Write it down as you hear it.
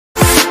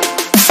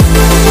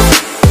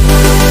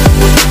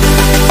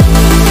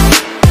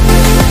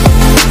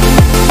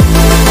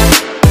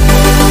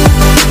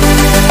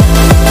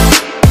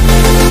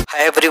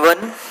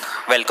everyone,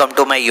 welcome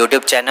to my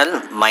YouTube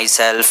channel.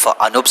 Myself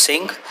Anup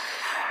Singh.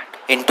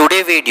 In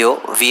today's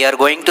video, we are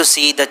going to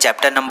see the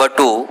chapter number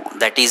 2,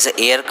 that is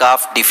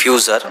aircraft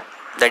diffuser,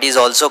 that is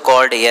also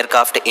called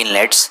aircraft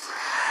inlets.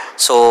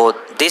 So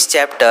this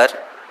chapter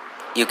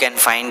you can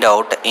find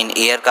out in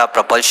aircraft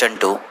propulsion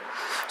 2.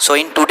 So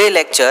in today's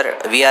lecture,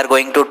 we are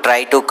going to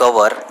try to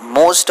cover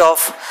most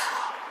of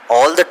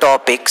all the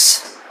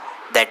topics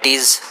that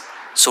is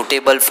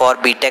suitable for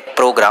B.Tech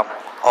program,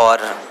 or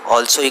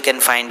also you can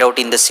find out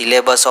in the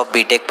syllabus of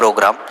B.Tech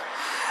program.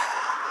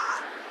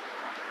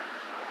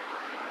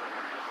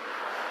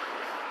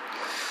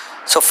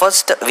 So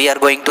first we are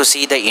going to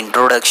see the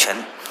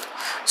introduction.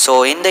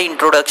 So in the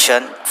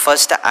introduction,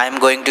 first I am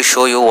going to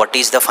show you what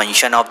is the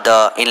function of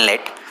the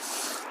inlet.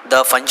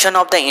 The function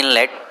of the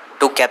inlet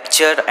to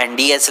capture and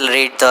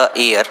deaccelerate the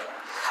air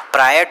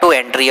prior to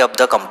entry of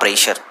the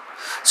compressor.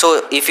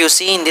 So if you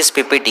see in this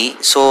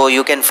PPT, so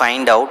you can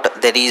find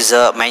out there is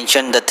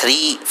mentioned the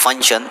three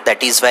function,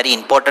 that is very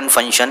important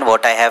function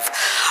what I have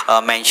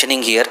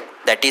mentioning here,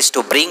 that is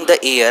to bring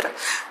the air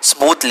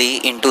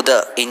smoothly into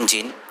the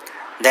engine.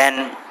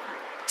 Then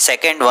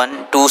second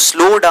one, to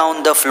slow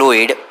down the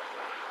fluid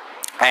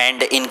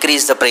and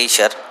increase the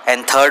pressure,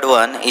 and third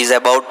one is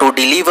about to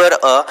deliver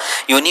a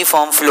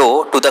uniform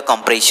flow to the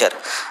compressor.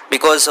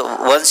 Because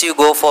once you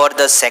go for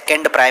the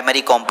second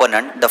primary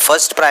component, the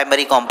first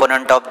primary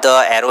component of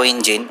the aero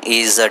engine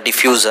is a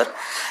diffuser,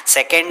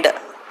 second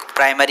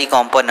primary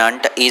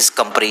component is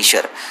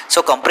compressor.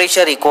 So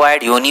compressor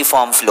required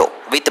uniform flow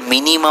with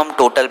minimum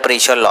total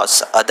pressure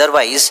loss,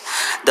 otherwise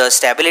the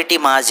stability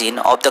margin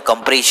of the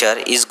compressor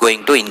is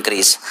going to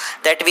increase.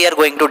 That we are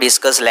going to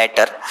discuss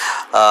later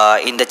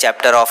in the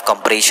chapter of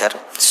compressor.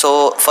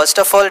 So first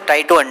of all,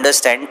 try to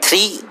understand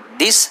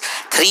this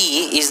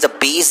three is the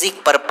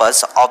basic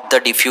purpose of the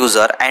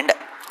diffuser and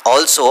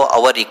also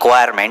our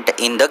requirement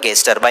in the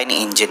gas turbine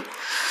engine.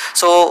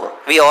 So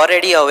we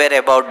already aware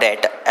about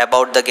that,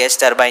 about the gas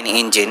turbine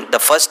engine. The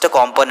first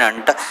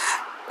component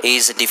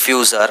is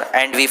diffuser,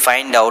 and we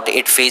find out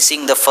it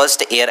facing the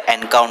first air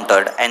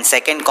encountered, and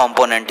second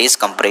component is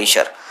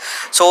compressor.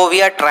 So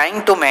we are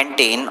trying to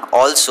maintain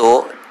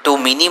also to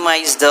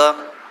minimize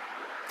the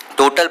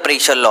total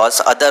pressure loss,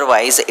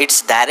 otherwise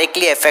it's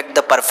directly affect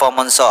the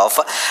performance of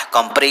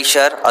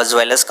compressor as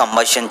well as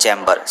combustion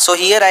chamber. So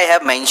here I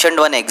have mentioned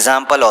one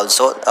example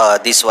also,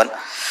 this one.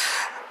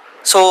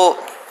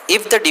 So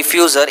if the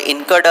diffuser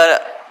incurred a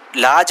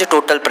large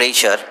total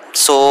pressure,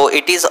 so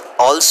it is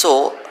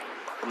also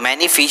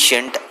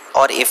magnificent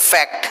or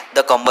affect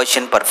the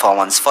combustion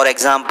performance. For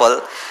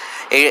example,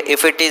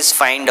 if it is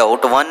find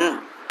out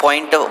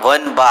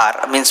 1.1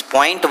 bar, means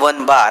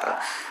 0.1 bar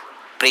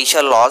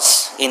pressure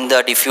loss in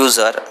the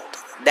diffuser,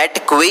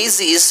 that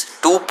causes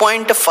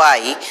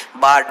 2.5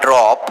 bar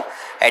drop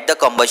at the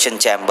combustion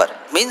chamber,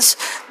 means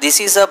this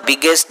is the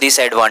biggest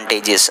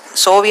disadvantages.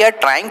 So we are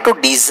trying to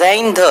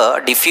design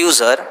the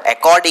diffuser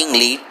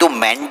accordingly to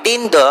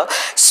maintain the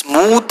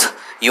smooth,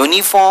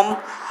 uniform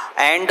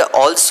and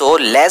also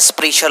less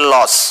pressure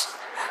loss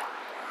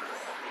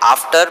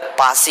after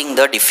passing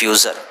the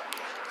diffuser.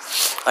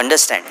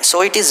 Understand?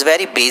 So it is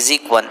very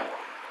basic one.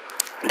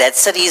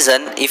 That's the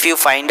reason if you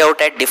find out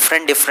at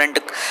different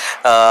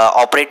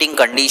operating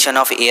condition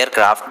of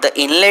aircraft, the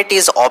inlet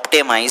is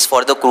optimized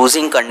for the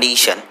cruising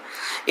condition.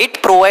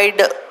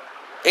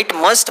 It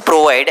must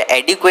provide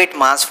adequate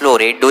mass flow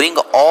rate during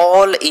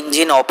all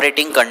engine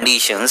operating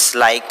conditions,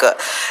 like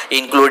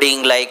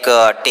including like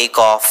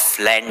takeoff,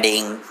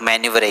 landing,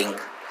 maneuvering.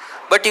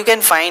 But you can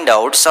find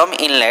out some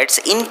inlets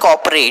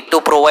incorporate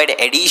to provide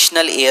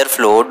additional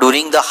airflow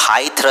during the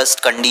high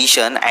thrust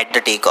condition at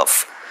the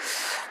takeoff.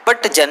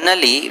 But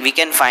generally we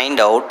can find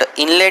out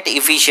inlet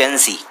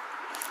efficiency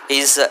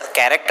is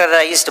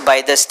characterized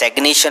by the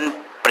stagnation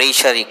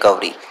pressure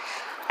recovery,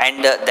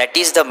 and that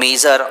is the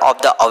measure of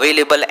the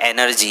available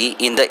energy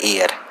in the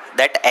air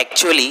that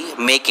actually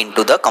make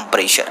into the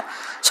compressor.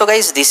 So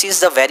guys, this is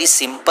the very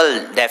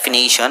simple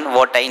definition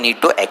what I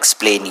need to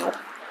explain you.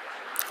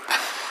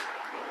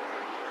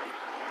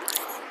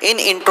 In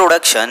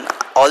introduction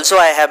also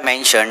I have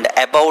mentioned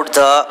about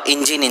the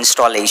engine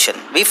installation.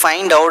 We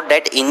find out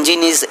that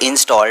engine is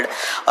installed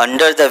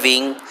under the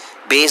wing,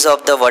 base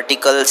of the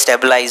vertical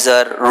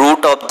stabilizer,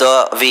 root of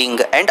the wing,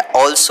 and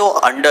also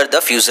under the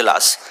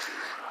fuselage.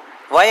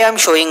 Why I am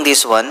showing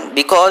this one?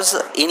 Because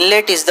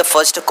inlet is the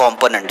first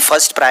component,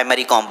 first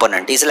primary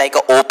component is like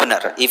an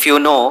opener. If you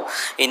know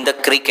in the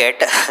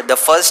cricket, the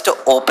first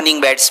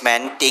opening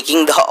batsman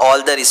taking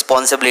all the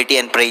responsibility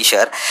and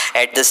pressure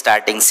at the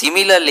starting.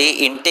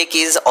 Similarly, intake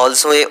is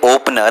also a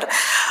opener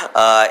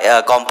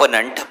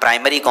component,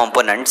 primary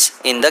components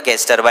in the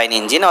gas turbine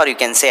engine, or you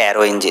can say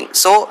aero engine.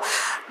 So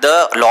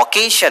the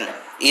location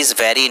is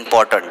very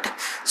important.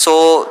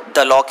 So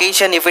the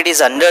location, if it is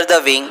under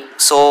the wing,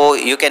 so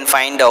you can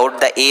find out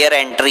the air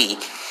entry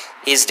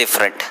is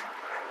different.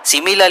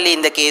 Similarly,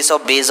 in the case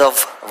of base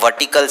of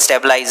vertical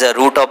stabilizer,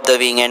 root of the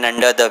wing and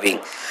under the wing.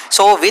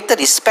 So with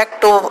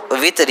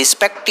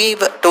respective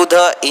to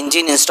the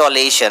engine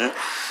installation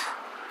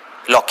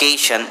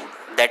location,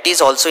 that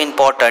is also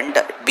important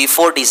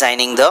before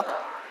designing the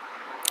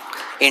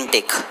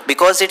intake,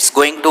 because it's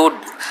going to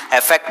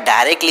affect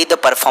directly the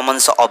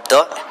performance of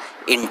the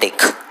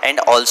intake and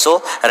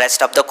also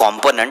rest of the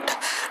component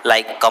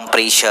like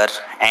compressor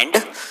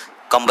and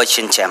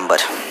combustion chamber.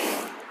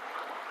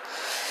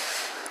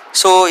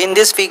 So in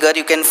this figure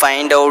you can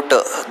find out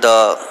the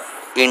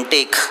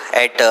intake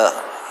at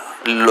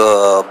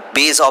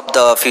base of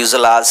the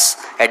fuselage,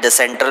 at the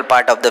central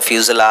part of the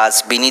fuselage,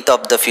 beneath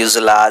of the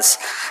fuselage,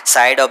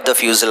 side of the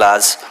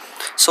fuselage.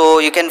 So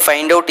you can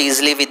find out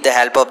easily with the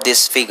help of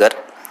this figure.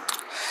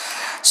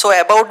 So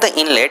about the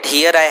inlet,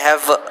 here I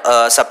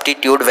have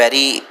substitute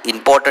very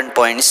important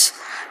points,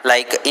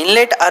 like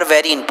inlet are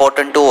very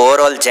important to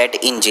overall jet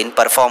engine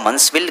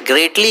performance, will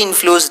greatly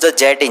influence the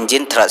jet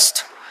engine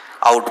thrust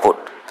output.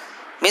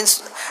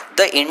 Means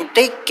the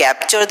intake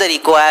capture the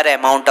required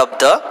amount of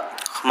the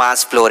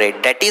mass flow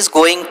rate that is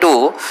going to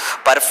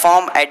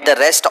perform at the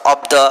rest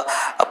of the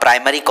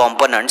primary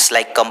components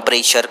like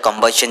compressor,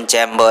 combustion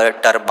chamber,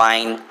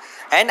 turbine,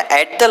 and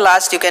at the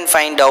last you can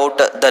find out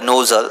the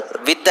nozzle.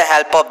 With the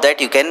help of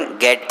that you can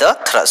get the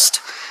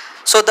thrust.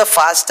 So the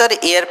faster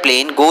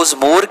airplane goes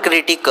more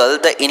critical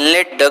the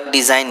inlet duct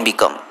design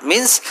become.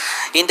 Means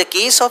in the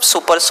case of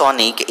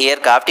supersonic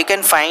aircraft you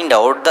can find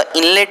out the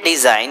inlet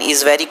design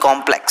is very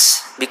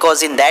complex,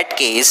 because in that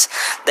case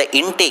the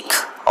intake,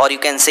 or you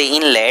can say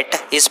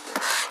inlet, is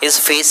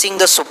facing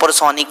the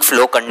supersonic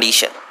flow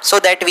condition. So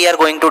that we are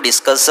going to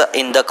discuss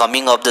in the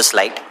coming of the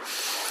slide,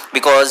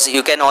 because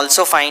you can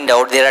also find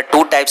out there are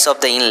two types of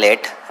the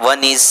inlet.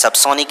 One is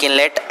subsonic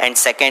inlet and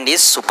second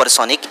is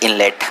supersonic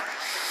inlet.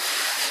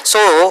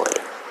 So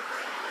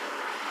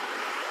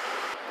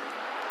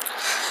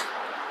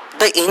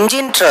the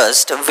engine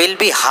thrust will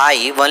be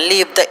high only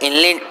if the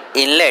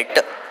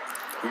inlet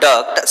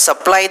duct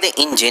supply the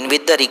engine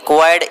with the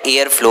required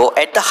airflow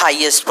at the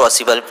highest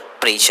possible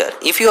pressure.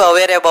 If you are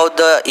aware about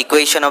the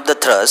equation of the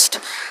thrust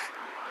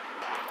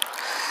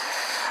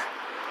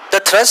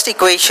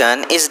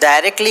equation is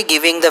directly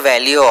giving the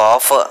value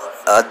of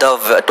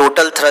the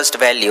total thrust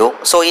value.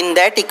 So in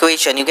that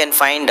equation you can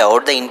find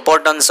out the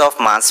importance of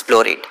mass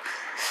flow rate.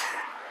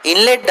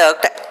 Inlet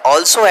duct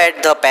also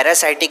add the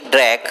parasitic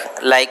drag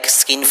like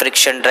skin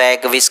friction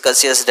drag,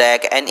 viscous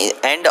drag,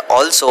 and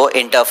also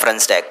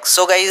interference drag.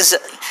 So guys,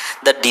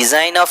 the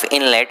design of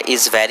inlet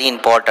is very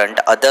important.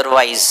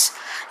 Otherwise,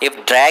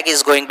 if drag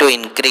is going to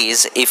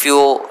increase, if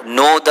you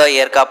know the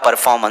aircraft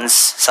performance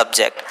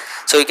subject,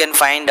 so you can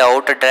find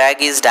out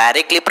drag is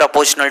directly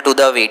proportional to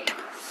the weight.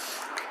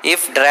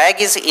 If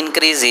drag is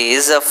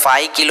increases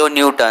 5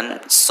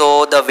 kilonewton,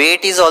 so the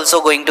weight is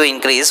also going to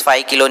increase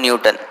 5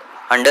 kilonewton.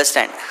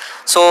 Understand?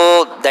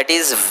 So that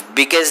is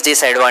biggest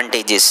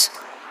disadvantages.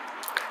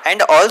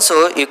 And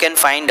also you can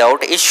find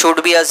out it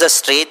should be as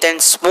straight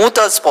and smooth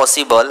as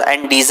possible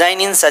and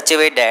design in such a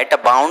way that a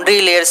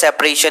boundary layer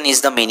separation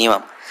is the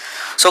minimum.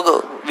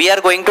 So we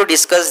are going to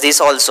discuss this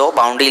also,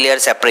 boundary layer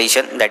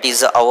separation. That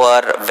is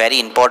our very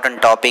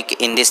important topic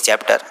in this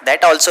chapter.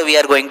 That also we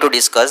are going to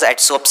discuss at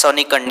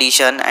subsonic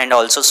condition and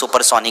also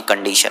supersonic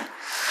condition.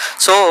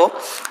 So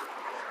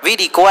we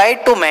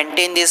required to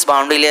maintain this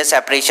boundary layer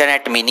separation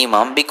at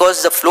minimum,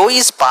 because the flow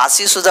is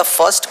passes to the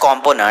first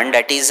component,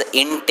 that is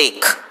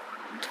intake,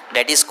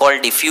 that is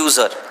called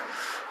diffuser.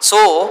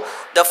 So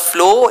the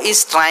flow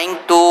is trying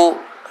to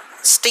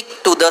stick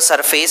to the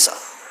surface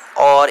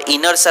or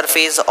inner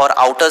surface or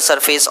outer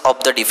surface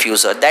of the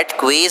diffuser. That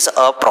causes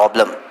a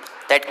problem,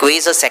 that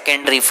causes a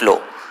secondary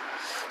flow.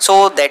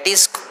 So that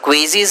is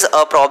causes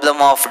a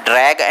problem of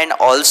drag, and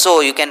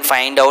also you can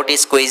find out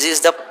it causes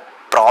the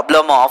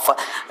problem of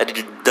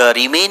the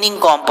remaining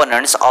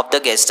components of the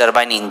gas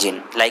turbine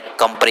engine like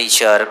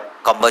compressor,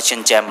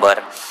 combustion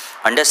chamber.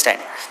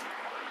 Understand?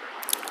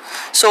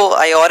 So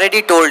I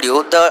already told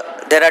you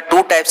there are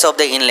two types of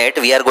the inlet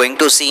we are going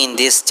to see in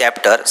this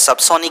chapter,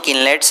 subsonic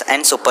inlets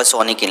and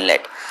supersonic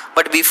inlet.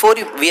 But before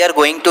we are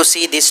going to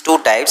see these two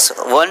types,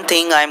 one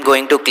thing I am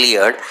going to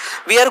clear.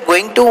 We are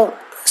going to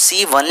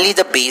see only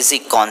the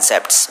basic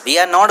concepts. We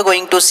are not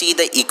going to see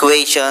the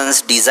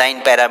equations,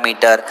 design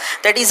parameter.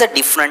 That is a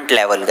different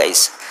level,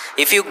 guys.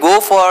 If you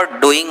go for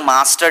doing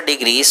master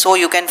degree, so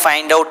you can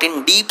find out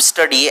in deep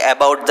study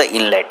about the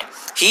inlet.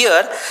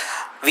 Here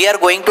we are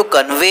going to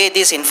convey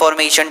this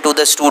information to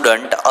the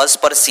student as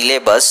per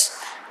syllabus,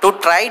 to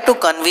try to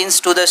convince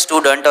to the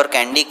student or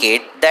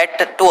candidate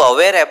that to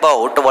aware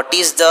about what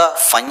is the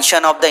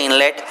function of the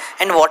inlet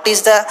and what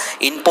is the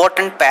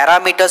important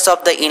parameters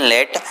of the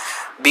inlet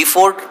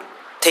before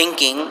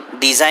thinking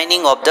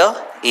designing of the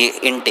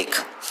intake,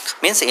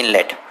 means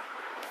inlet.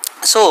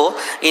 So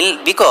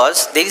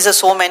because there is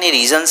so many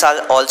reasons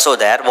are also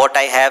there, what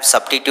I have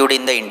substituted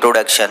in the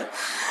introduction.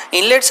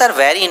 Inlets are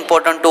very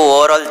important to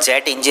overall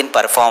jet engine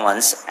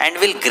performance and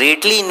will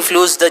greatly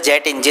influence the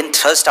jet engine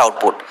thrust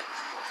output,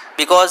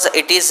 because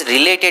it is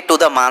related to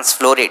the mass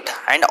flow rate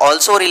and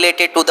also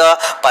related to the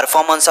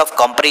performance of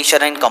compressor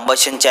and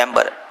combustion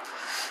chamber.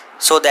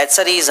 So that's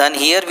the reason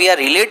here we are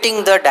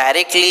relating the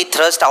directly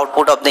thrust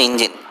output of the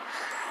engine.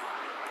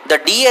 The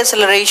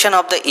deceleration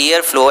of the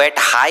airflow at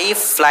high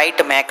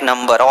flight Mach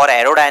number or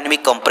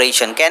aerodynamic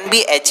compression can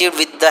be achieved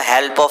with the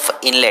help of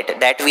inlet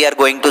that we are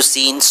going to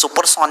see in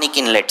supersonic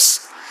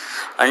inlets.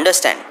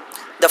 Understand?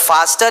 The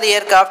faster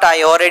aircraft,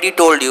 I already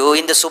told you,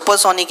 in the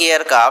supersonic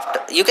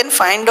aircraft, you can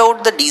find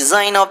out the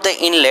design of the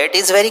inlet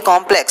is very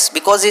complex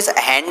because it's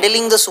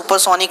handling the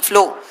supersonic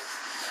flow.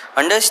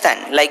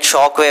 Understand? Like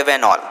shock wave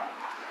and all.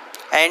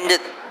 And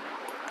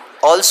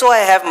also I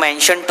have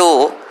mentioned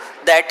too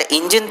that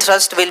engine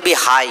thrust will be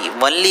high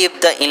only if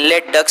the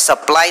inlet ducts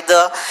supply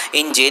the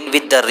engine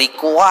with the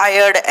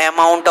required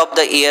amount of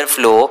the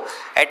airflow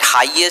at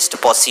highest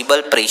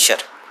possible pressure.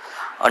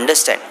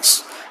 Understand?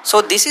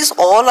 So this is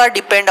all are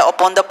depend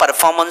upon the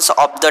performance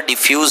of the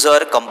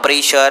diffuser,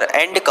 compressor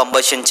and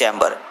combustion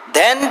chamber.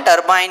 Then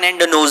turbine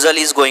and the nozzle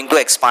is going to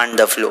expand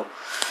the flow.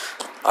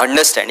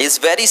 Understand? It's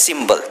very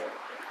simple.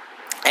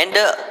 And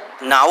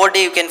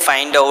nowadays you can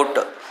find out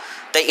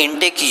the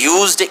intake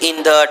used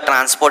in the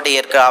transport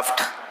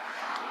aircraft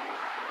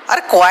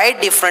are quite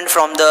different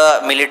from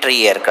the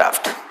military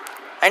aircraft,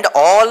 and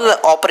all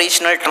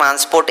operational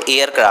transport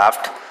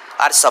aircraft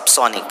are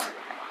subsonic,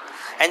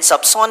 and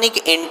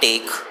subsonic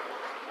intake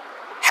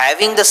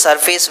having the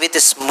surface with a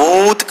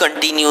smooth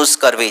continuous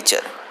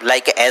curvature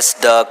like S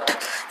duct,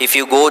 if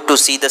you go to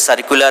see the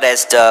circular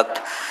S duct.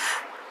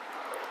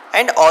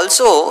 And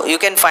also you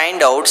can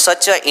find out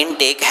such a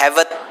intake have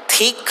a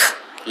thick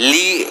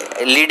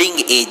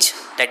leading edge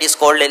that is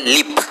called a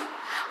lip.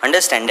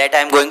 Understand? That I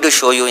am going to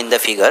show you in the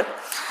figure.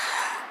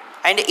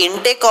 And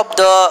intake of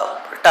the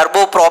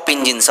turboprop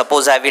engine,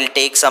 suppose I will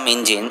take some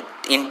engine,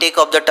 intake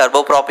of the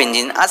turboprop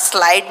engine are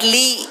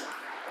slightly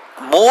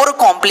more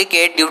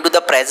complicated due to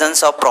the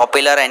presence of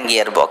propeller and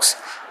gearbox.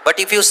 But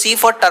if you see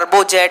for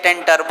turbojet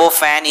and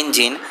turbofan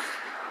engine,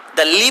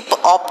 the lip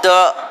of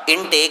the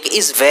intake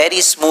is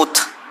very smooth.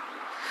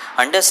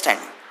 Understand?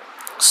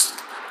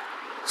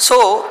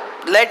 So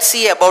let's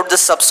see about the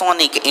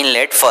subsonic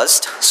inlet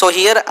first. So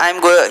here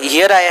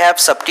I have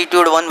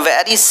substituted one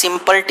very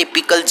simple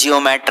typical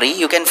geometry.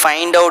 You can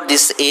find out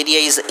this area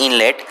is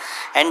inlet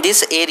and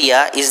this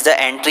area is the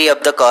entry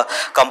of the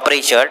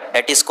compressor,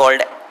 that is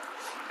called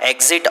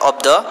exit of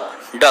the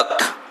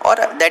duct, or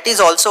that is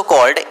also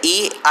called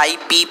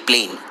AIP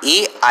plane.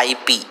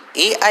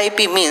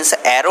 AIP means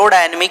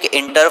aerodynamic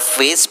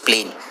interface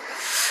plane.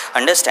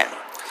 Understand?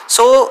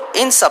 So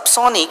in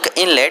subsonic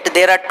inlet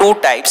there are two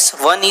types.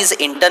 One is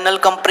internal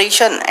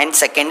compression and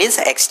second is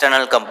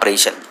external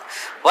compression.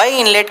 Why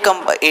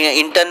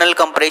internal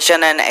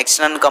compression and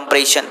external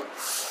compression?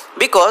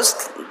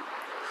 Because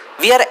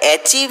we are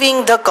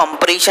achieving the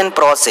compression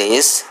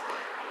process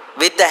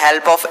with the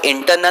help of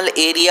internal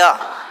area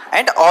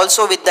and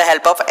also with the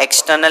help of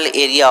external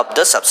area of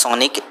the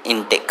subsonic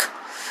intake.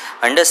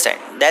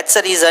 Understand? That's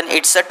the reason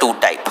it's a two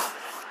type.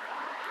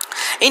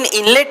 In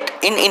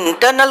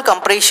internal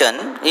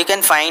compression, you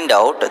can find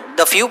out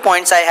the few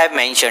points I have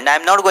mentioned. I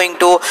am not going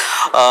to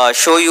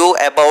show you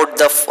about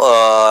the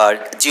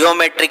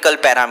geometrical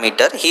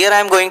parameter. Here I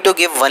am going to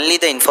give only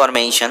the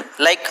information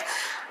like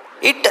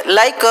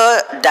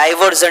a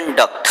diversion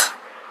duct.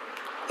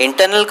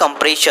 Internal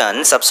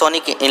compression,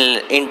 subsonic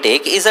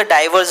intake is a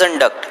diversion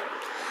duct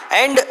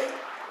and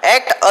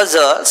act as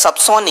a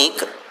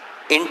subsonic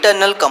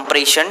internal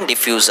compression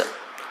diffuser.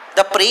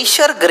 The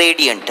pressure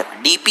gradient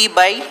dP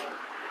by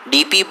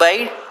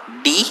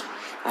dy,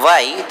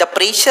 the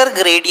pressure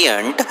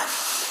gradient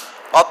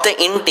of the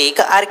intake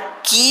are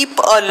keep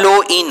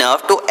low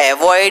enough to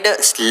avoid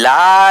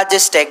large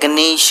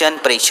stagnation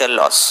pressure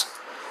loss.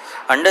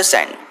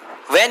 Understand?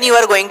 When you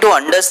are going to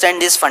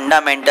understand this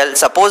fundamental,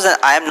 suppose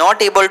I am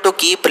not able to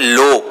keep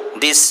low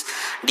this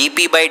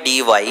dP by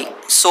dy,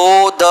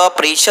 so the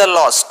pressure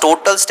loss,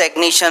 total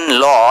stagnation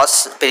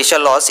loss, pressure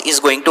loss is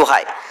going to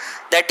high.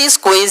 That is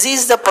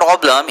causes the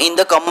problem in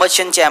the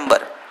combustion chamber,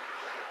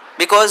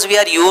 because we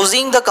are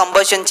using the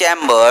combustion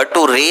chamber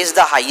to raise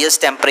the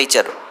highest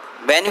temperature.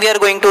 When we are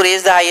going to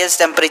raise the highest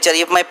temperature,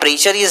 if my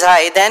pressure is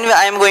high, then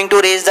I am going to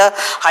raise the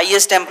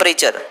highest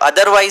temperature.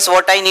 Otherwise,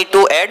 what I need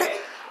to add?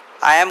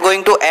 I am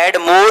going to add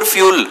more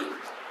fuel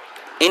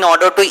in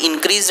order to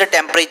increase the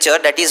temperature,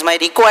 that is my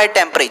required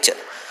temperature.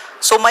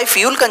 So my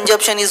fuel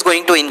consumption is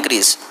going to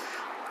increase.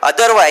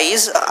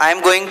 Otherwise, I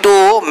am going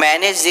to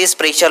manage this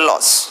pressure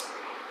loss.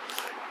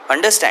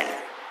 Understand?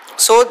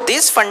 So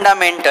this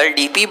fundamental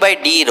dP by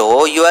d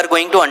rho you are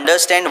going to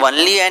understand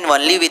only and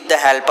only with the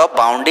help of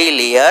boundary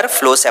layer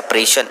flow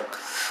separation.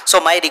 So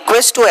my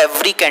request to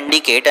every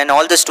candidate and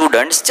all the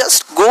students,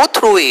 just go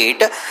through it,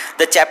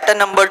 the chapter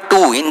number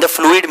 2 in the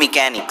fluid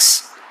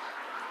mechanics,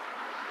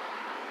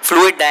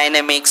 fluid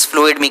dynamics,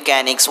 fluid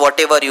mechanics,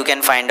 whatever you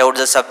can find out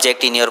the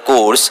subject in your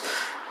course.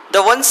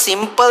 The one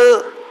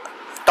simple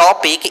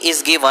topic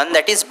is given,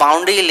 that is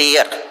boundary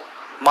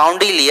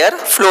layer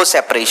flow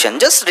separation.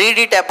 Just read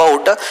it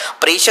about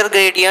pressure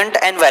gradient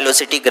and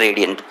velocity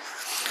gradient.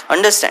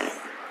 Understand?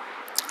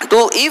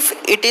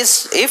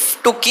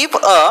 If to keep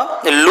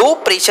a low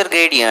pressure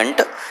gradient,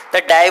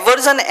 The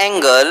diversion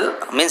angle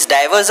means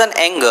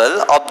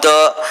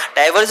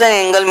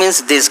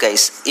this,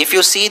 guys. If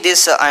you see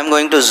this, I am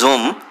going to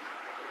zoom.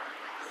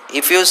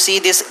 If you see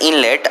this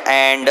inlet,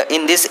 and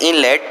in this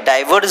inlet,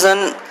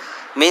 diversion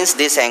means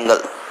this angle.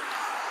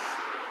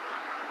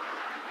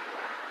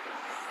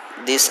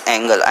 This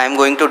angle, I am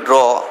going to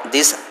draw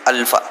this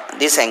alpha,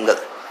 this angle.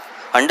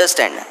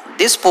 Understand?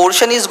 This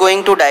portion is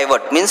going to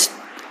divert, means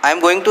I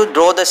am going to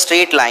draw the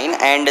straight line,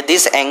 and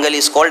this angle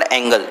is called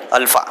angle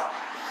alpha.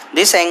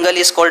 This angle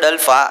is called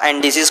alpha,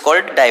 and this is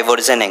called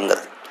diversion angle.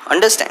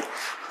 Understand?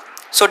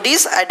 So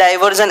this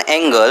diversion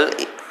angle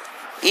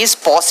is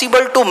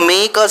possible to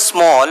make a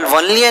small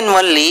only and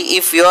only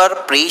if your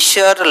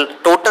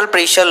total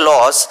pressure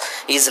loss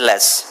is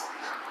less.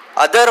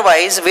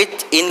 Otherwise,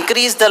 which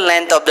increase the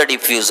length of the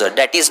diffuser,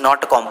 that is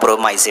not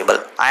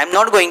compromisable. I am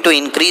not going to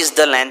increase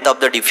the length of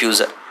the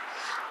diffuser.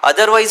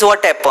 Otherwise,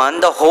 what happen?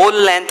 The whole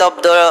length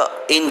of the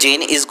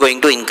engine is going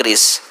to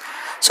increase.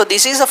 So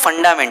this is a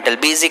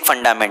basic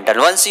fundamental.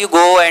 Once you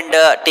go and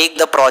take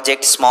the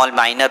project, small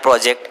minor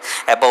project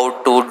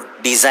about to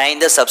design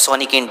the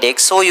subsonic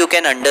intake, so you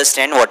can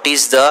understand what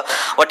is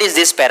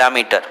this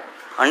parameter.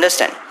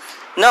 Understand?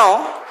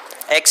 Now,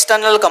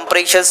 external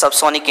compression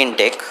subsonic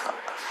intake.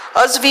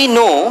 As we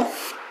know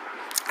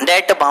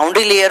that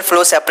boundary layer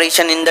flow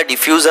separation in the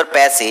diffuser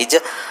passage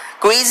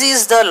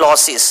causes the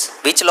losses.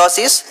 Which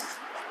losses?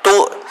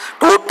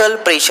 Total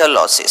pressure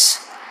losses.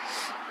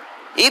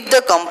 If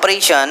the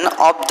compression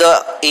of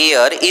the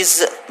air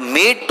is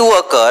made to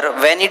occur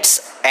when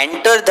it's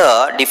enter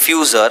the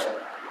diffuser,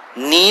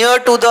 near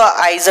to the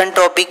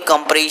isentropic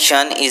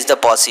compression is the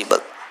possible.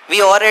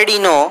 We already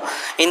know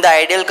in the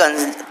ideal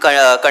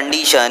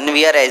condition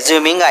we are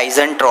assuming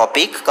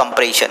isentropic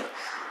compression.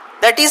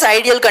 That is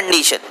ideal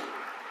condition.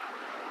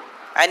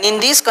 And in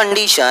this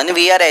condition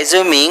we are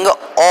assuming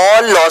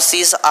all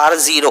losses are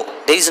zero.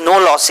 There is no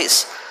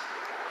losses.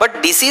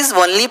 But this is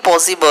only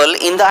possible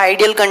in the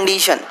ideal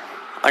condition.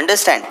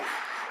 Understand?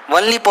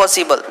 Only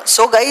possible.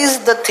 So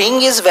guys, the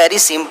thing is very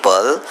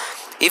simple.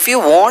 If you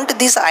want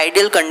this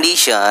ideal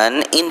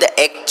condition in the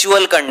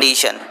actual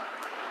condition,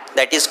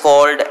 that is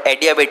called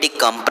adiabatic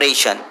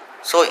compression.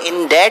 So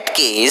in that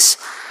case,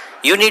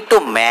 you need to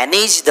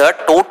manage the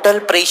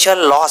total pressure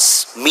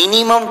loss,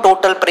 minimum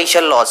total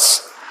pressure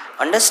loss.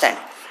 Understand?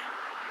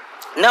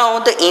 Now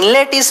the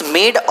inlet is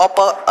made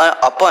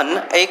upon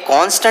a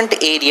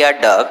constant area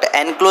duct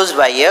enclosed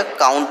by a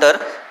counter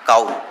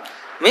cowl.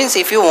 Means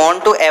if you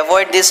want to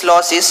avoid these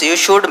losses, you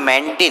should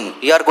maintain,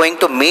 you are going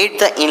to make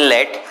the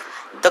inlet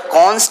the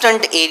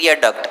constant area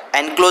duct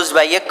enclosed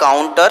by a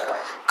counter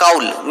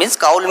cowl. Means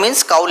cowl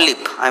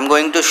lip. I am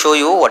going to show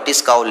you what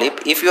is cowl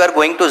lip. If you are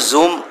going to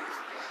zoom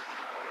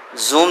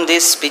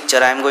this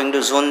picture, I am going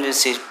to zoom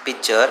this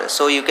picture,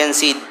 so you can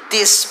see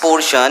this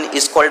portion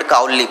is called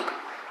cowl lip.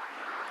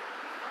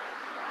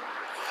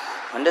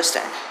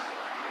 Understand?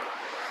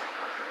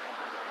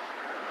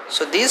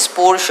 So this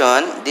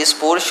portion is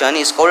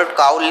called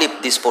cowl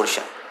lip. This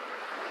portion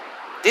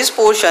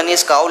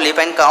is cowl lip,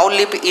 and cowl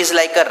lip is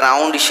like a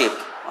round shape.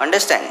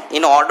 Understand?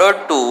 In order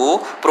to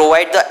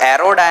provide the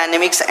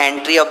aerodynamics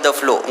entry of the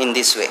flow in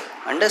this way.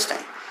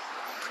 Understand?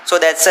 So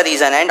that's the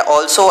reason, and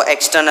also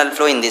external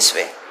flow in this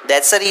way.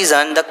 That's the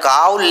reason the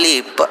cowl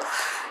lip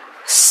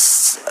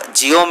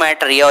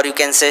geometry, or you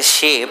can say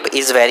shape,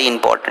 is very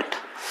important.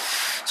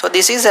 So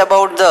this is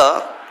about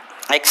the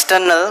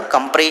external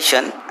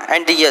compression,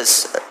 and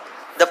yes,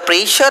 the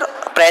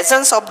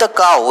presence of the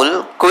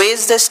cowl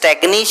causes the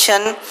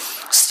stagnation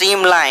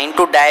streamline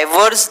to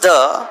diverge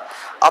the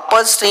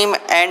upper stream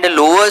and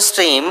lower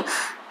stream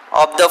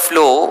of the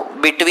flow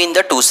between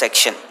the two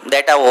sections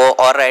that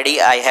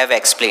I have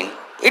explained.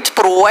 It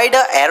provides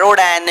a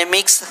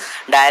aerodynamics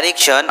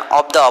direction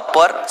of the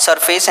upper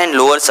surface and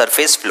lower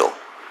surface flow.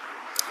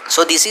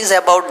 So this is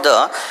about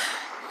the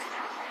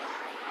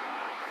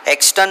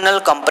external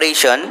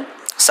compression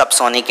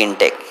subsonic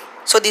intake.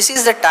 So this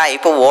is the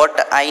type of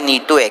what I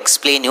need to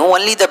explain you,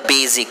 only the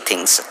basic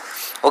things.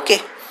 Okay.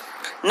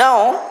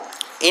 Now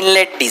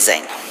inlet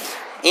design.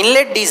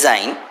 Inlet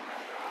design,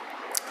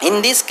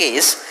 in this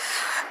case,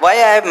 why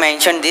I have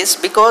mentioned this?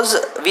 Because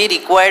we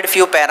required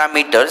few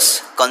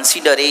parameters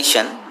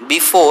consideration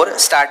before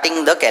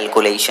starting the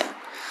calculation.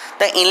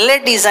 The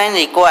inlet design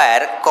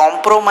require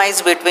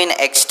compromise between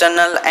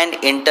external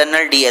and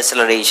internal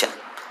deceleration.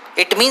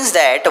 It means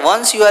that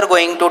once you are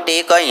going to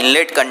take a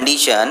inlet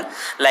condition,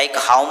 like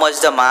how much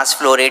the mass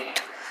flow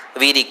rate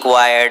we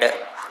required,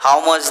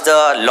 how much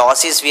the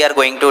losses we are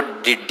going to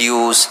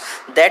reduce,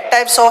 that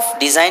types of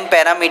design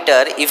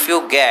parameter if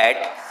you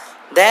get,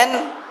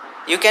 then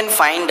you can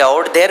find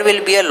out there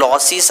will be a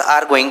losses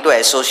are going to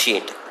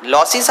associate.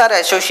 Losses are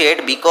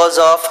associated because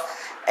of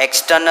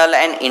external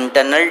and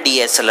internal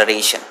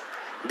deceleration.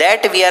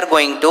 That we are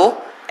going to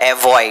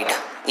avoid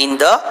in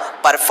the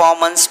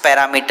performance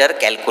parameter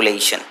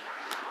calculation.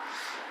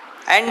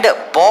 And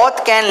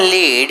both can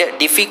lead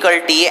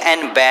difficulty,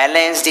 and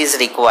balance is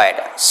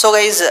required. So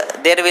guys,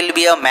 there will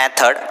be a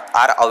method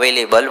are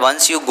available.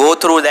 Once you go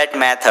through that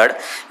method,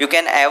 you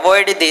can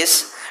avoid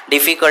this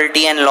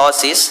difficulty and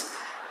losses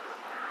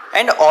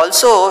And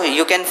also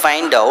you can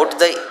find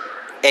out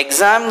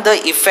examine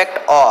the effect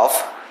of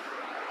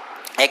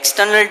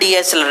external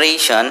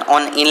deceleration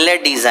on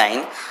inlet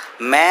design.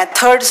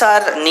 Methods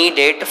are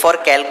needed for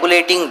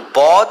calculating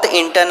both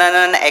internal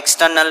and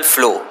external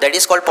flow, that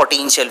is called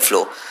potential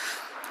flow,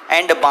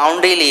 and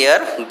boundary layer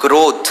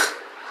growth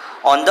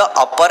on the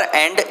upper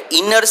and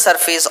inner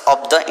surface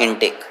of the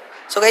intake.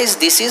 So guys,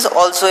 this is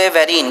also a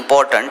very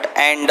important,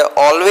 and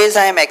always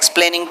I am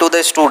explaining to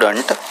the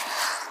student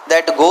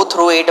that go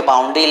through it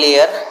boundary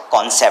layer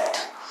concept.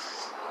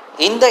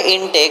 In the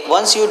intake,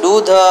 once you do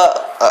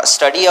the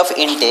study of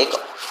intake,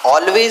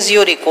 always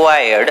you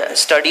required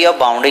study of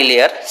boundary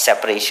layer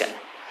separation.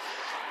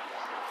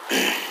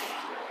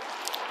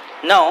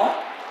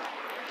 Now,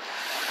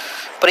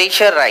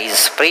 pressure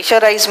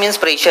rise means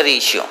pressure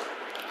ratio.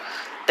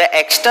 The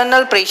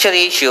external pressure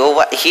ratio,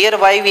 here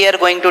why we are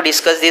going to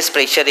discuss this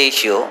pressure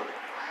ratio,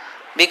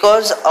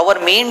 because our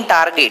main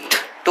target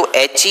to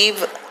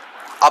achieve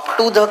up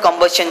to the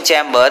combustion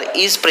chamber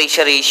is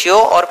pressure ratio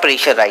or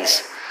pressure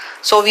rise.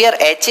 So we are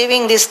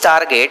achieving this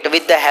target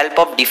with the help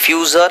of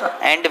diffuser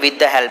and with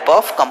the help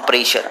of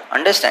compressor.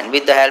 Understand?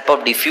 With the help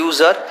of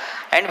diffuser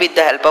and with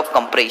the help of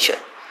compressor.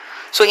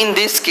 So in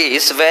this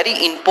case,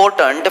 very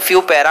important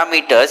few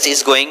parameters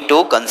is going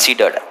to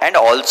considered and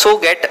also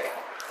get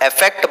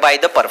affect by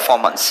the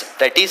performance,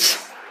 that is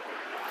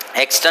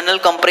external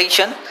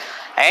compression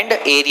and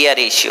area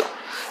ratio.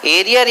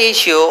 Area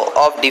ratio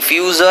of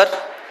diffuser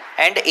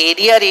and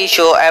area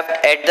ratio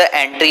at the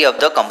entry of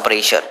the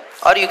compressor,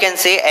 or you can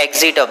say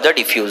exit of the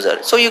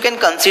diffuser. So you can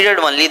consider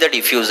only the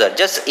diffuser,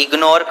 just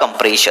ignore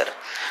compressor.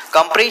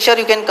 Compressor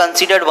you can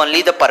consider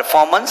only the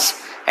performance,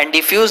 and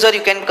diffuser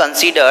you can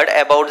consider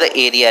about the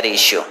area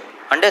ratio.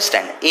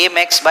 Understand? A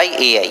max by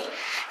AI.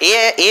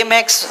 A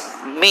max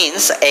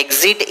means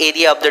exit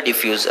area of the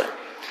diffuser.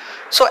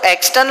 So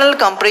external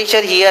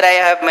compressor here I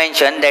have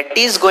mentioned, that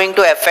is going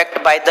to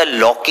affect by the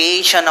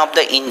location of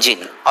the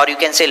engine, or you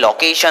can say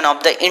location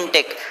of the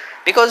intake,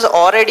 because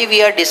already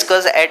we are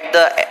discussed at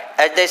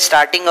the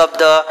starting of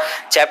the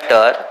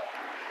chapter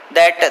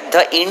that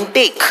the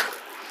intake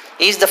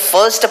is the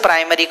first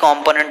primary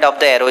component of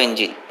the aero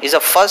engine, is a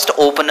first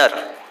opener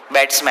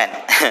batsman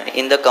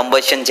in the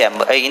combustion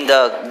chamber, in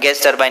the gas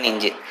turbine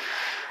engine.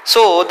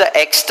 So the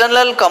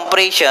external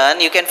compression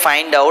you can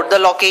find out the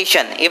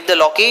location. If the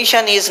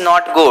location is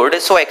not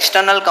good, so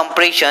external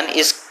compression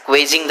is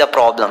causing the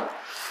problem.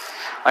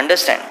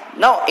 Understand?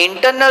 Now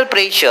internal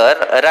pressure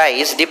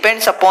rise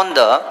depends upon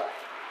the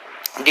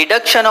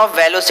deduction of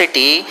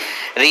velocity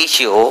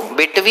ratio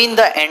between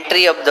the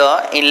entry of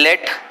the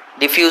inlet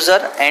diffuser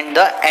and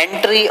the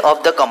entry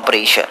of the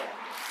compressor.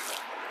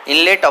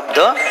 Inlet of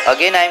the,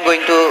 again I am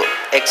going to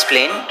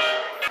explain.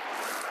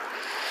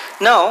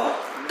 Now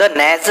the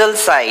nozzle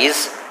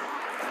size,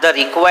 the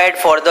required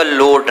for the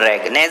low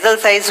drag. Nozzle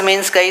size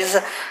means guys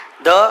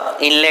the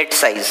inlet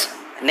size.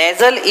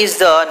 Nozzle is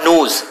the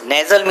nose.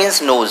 Nozzle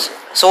means nose.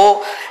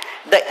 So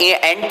the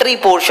entry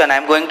portion, I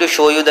am going to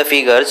show you the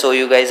figure so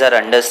you guys are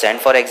understand.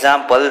 For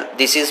example,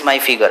 this is my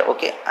figure.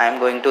 Okay, I am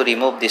going to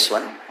remove this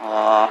one,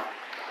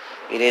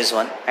 erase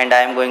one, and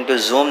I am going to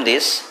zoom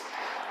this.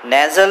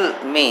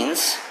 Nozzle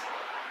means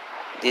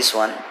this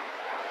one.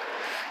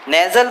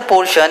 Nasal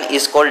portion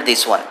is called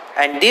this one,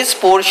 and this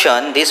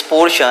portion is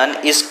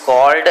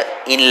called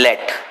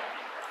inlet.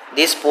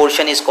 This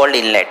portion is called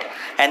inlet,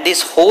 and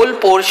this whole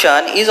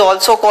portion is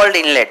also called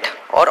inlet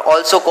or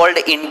also called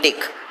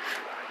intake.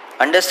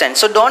 Understand?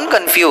 So don't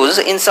confuse.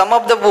 In some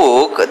of the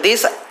book,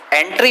 this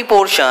entry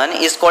portion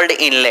is called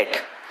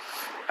inlet.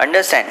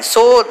 Understand?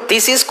 So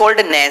this is called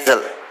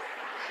nasal.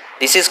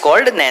 This is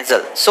called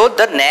nasal. So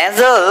the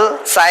nasal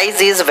size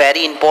is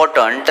very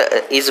important.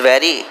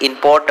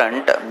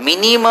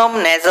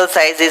 Minimum nasal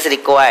size is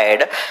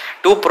required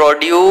to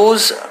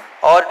produce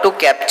or to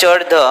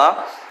capture the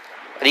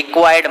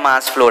required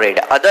mass flow rate.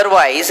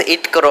 Otherwise,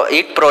 it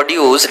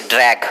produces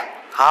drag.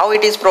 How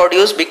it is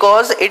produced?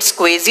 Because it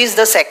squeezes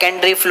the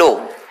secondary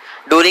flow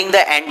during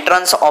the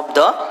entrance of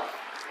the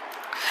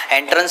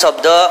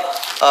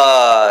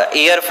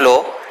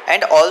airflow,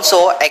 and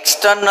also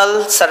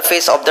external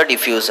surface of the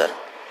diffuser.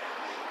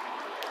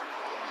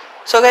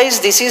 So guys,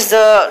 this is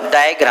the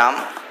diagram,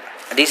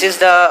 this is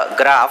the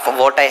graph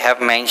what I have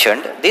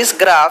mentioned. This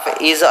graph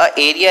is a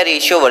area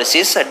ratio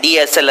versus a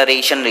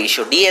deceleration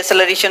ratio.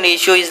 Deceleration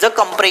ratio is the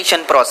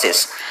compression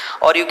process,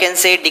 or you can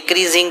say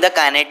decreasing the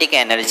kinetic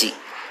energy.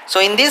 So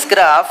in this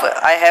graph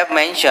I have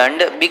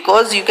mentioned,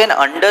 because you can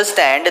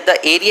understand the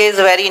area is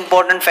a very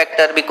important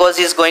factor, because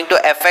it is going to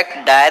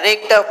affect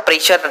direct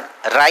pressure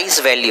rise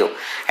value,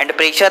 and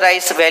pressure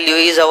rise value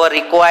is our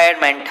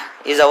requirement.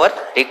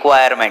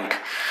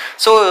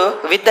 So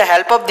with the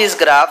help of this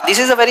graph, this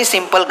is a very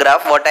simple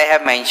graph what I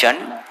have mentioned.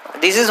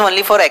 This is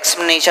only for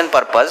explanation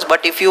purpose,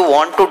 but if you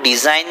want to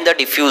design the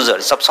diffuser,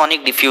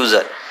 subsonic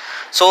diffuser,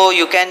 so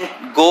you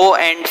can go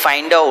and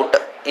find out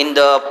in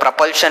the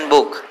propulsion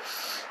book.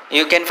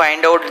 You can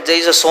find out there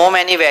is so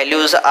many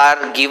values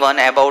are given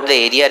about the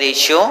area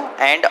ratio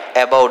and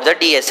about the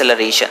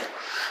deceleration.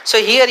 So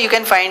here you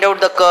can find out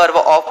the curve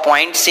of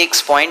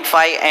 0.6,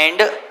 0.5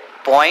 and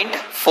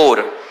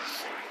 0.4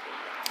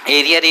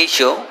 area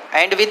ratio,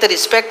 and with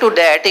respect to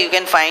that you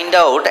can find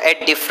out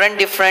at different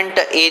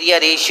area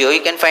ratio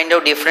you can find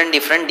out different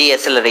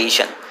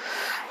deceleration.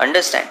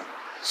 Understand?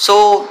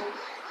 So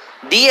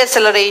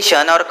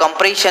deceleration or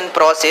compression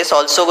process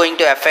also going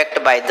to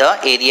affect by the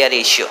area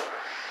ratio.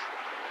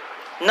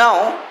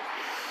 Now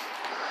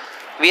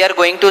we are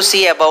going to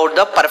see about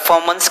the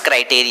performance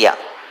criteria.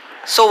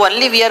 So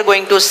only we are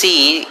going to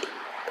see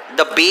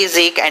the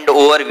basic and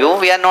overview.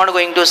 We are not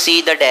going to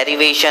see the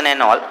derivation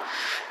and all.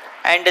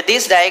 And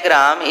this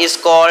diagram is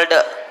called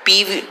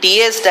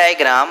TS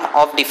diagram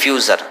of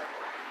diffuser,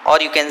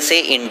 or you can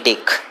say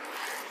intake.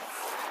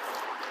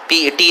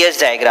 TS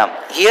diagram.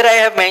 Here I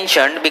have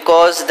mentioned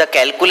because the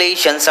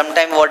calculation,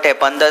 sometime what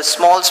happen, the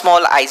small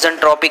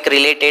isentropic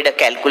related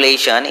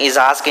calculation is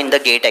asked in the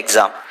GATE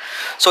exam.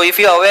 So if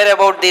you are aware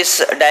about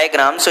this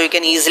diagram, so you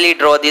can easily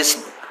draw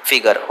this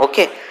figure.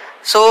 Okay.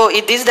 So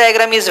this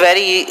diagram is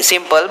very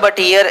simple, but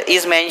here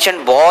is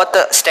mentioned both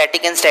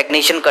static and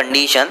stagnation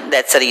condition.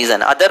 That's the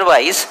reason.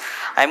 Otherwise,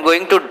 I am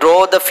going to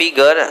draw the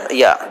figure.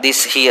 Yeah,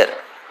 this here.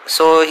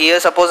 So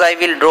here suppose I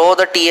will draw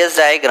the TS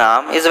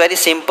diagram. Is very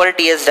simple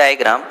TS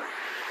diagram.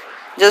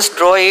 Just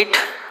draw it,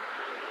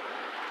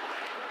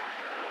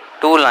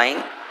 two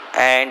line,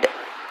 and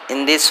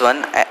in this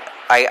one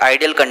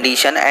ideal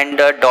condition, and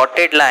the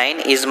dotted line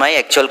is my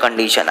actual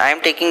condition. I am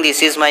taking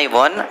this is my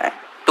 1,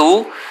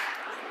 2,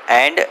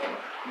 and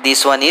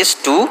this one is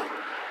 2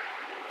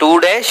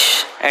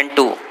 dash and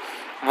 2.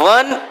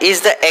 1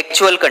 is the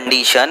actual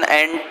condition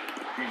and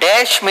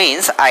dash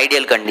means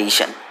ideal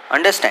condition.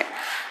 Understand?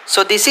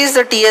 So this is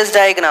the TS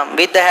diagram.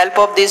 With the help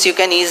of this you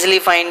can easily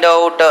find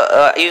out,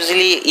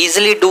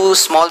 easily do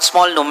small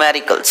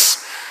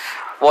numericals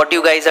what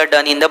you guys are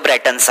done in the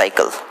Breton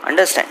cycle.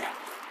 Understand?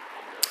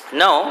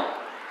 Now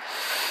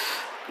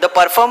the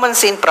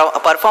performance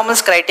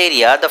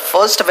criteria, the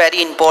first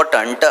very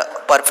important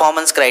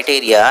performance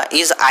criteria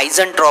is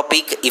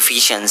isentropic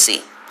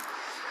efficiency.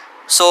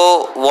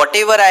 So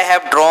whatever I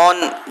have drawn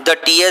the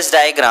TS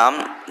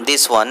diagram,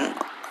 this one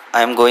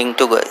I am going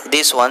to go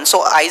this one.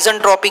 So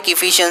isentropic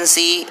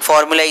efficiency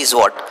formula is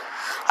what?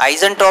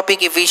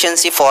 Isentropic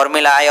efficiency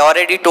formula, I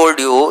already told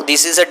you,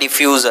 this is a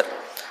diffuser.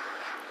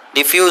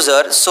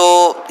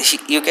 So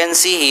you can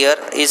see here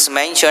is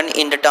mentioned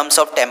in the terms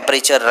of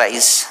temperature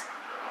rise.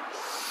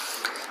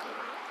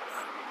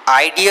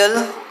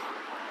 Ideal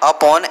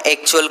upon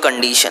actual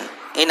condition.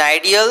 In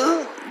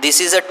ideal, this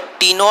is a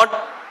T0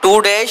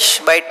 2 dash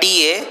by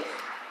TA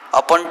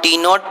upon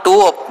T0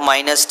 2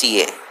 minus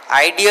TA.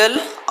 Ideal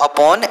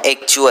upon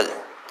actual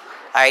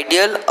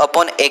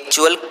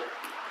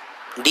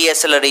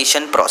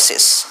deceleration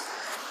process.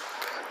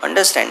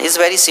 Understand? It's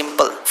very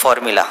simple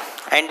formula,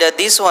 and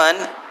this one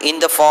in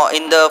the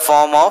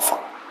form of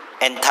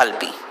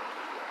enthalpy.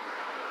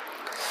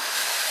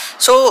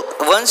 So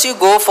once you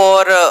go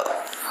for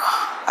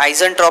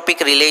isentropic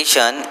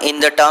relation in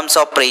the terms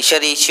of pressure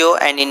ratio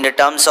and in the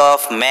terms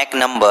of Mach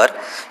number,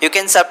 you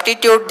can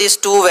substitute these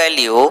two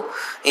value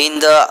in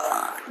the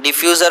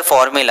diffuser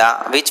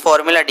formula. Which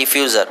formula?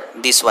 Diffuser,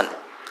 this one,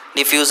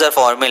 diffuser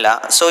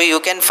formula. So you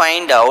can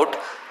find out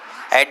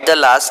at the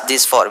last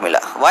this formula.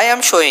 Why I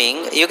am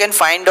showing, you can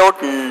find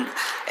out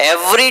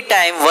every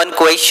time one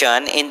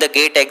question in the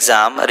GATE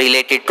exam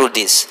related to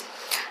this.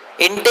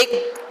 Intake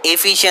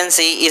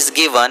efficiency is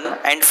given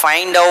and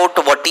find out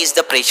what is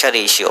the pressure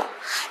ratio.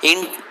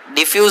 In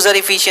diffuser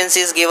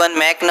efficiency is given,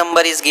 Mach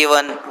number is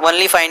given,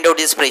 only find out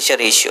this pressure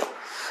ratio.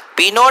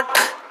 P0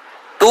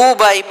 2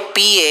 by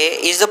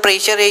PA is the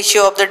pressure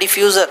ratio of the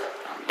diffuser.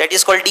 That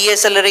is called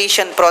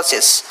deceleration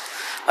process.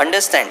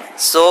 Understand?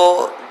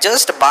 So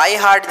just by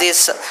heart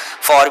this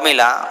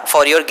formula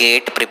for your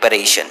GATE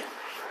preparation.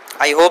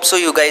 I hope so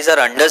you guys are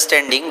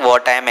understanding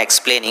what I am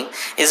explaining.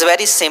 Is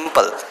very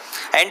simple.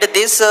 And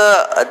this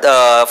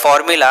the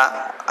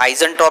formula,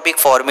 isentropic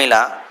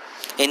formula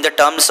in the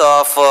terms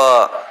of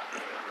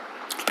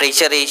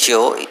pressure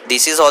ratio,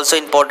 this is also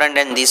important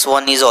and this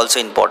one is also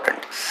important.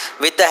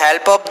 With the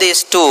help of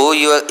these two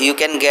you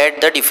can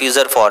get the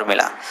diffuser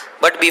formula.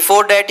 But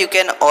before that you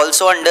can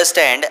also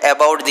understand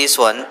about this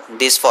one,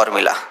 this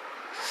formula.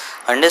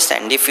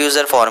 Understand?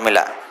 Diffuser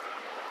formula.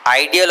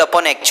 Ideal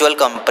upon actual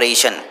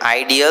compression.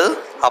 Ideal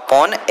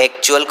upon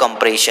actual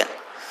compression.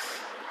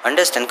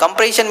 Understand?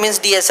 Compression means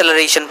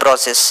deceleration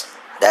process.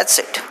 That's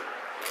it.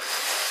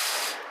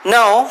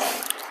 Now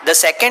the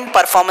second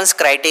performance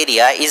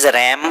criteria is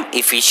RAM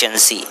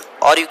efficiency,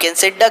 or you can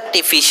say duct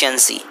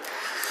efficiency.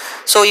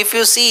 So if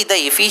you see the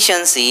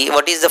efficiency,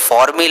 what is the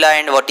formula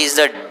and what is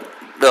the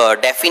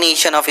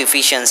definition of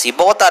efficiency,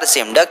 both are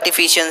same. Duct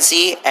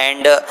efficiency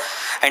and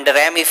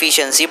RAM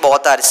efficiency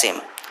both are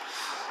same.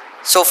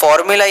 So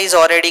formula is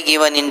already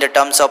given in the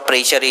terms of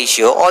pressure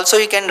ratio. Also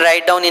you can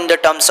write down in the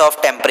terms of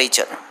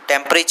temperature.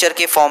 Temperature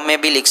के form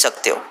में भी लिख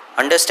सकते हो.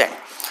 Understand?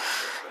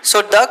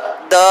 So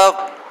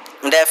the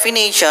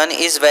definition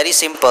is very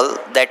simple.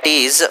 That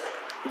is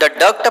The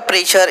duct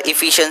pressure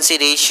efficiency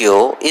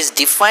ratio is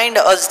defined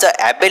as the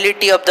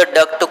ability of the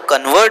duct to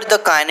convert the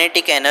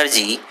kinetic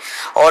energy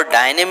or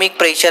dynamic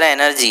pressure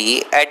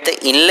energy at the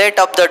inlet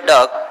of the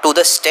duct to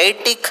the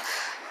static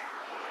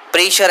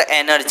pressure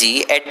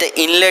energy at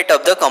the inlet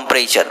of the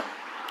compressor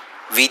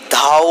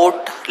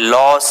without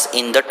loss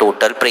in the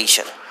total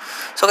pressure.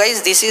 So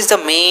guys, this is the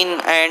main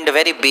and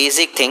very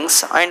basic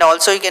things, and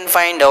also you can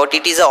find out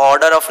it is a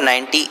order of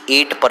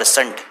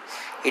 98%.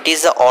 It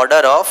is the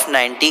order of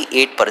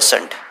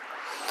 98%.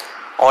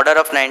 Order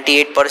of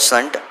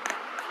 98%,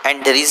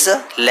 and there is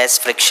a less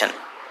friction.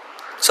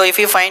 So if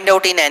you find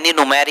out in any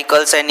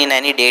numericals and in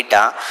any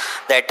data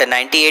that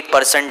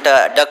 98%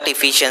 duct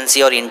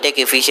efficiency or intake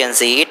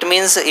efficiency, it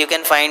means you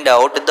can find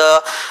out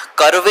the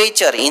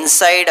curvature,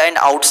 inside and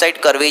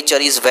outside curvature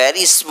is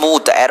very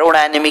smooth,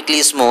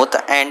 aerodynamically smooth,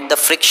 and the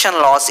friction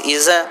loss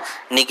is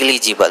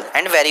negligible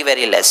and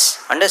very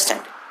less.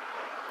 Understand?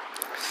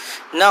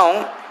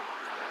 Now,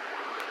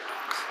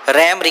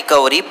 ram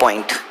recovery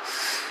point.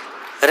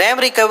 Ram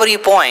recovery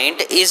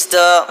point is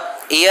the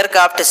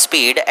aircraft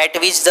speed at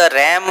which the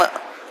ram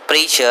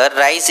pressure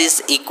rise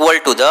is equal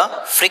to the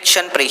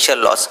friction pressure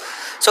loss.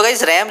 So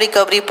guys, ram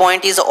recovery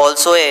point is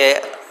also a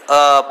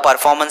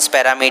performance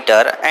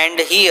parameter, and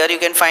here you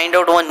can find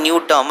out one new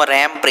term,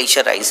 ram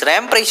pressure rise.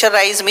 Ram pressure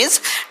rise means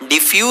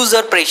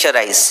diffuser pressure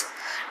rise.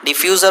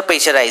 Diffuser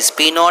pressure rise,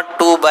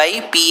 P02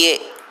 by PA,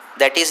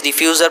 that is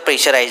diffuser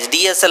pressure rise.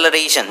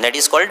 Deceleration, that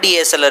is called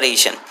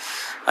deceleration.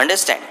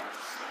 Understand?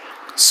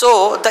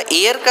 So the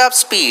aircraft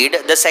speed,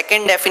 the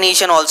second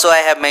definition also I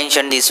have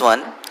mentioned this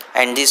one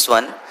and this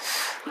one.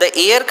 The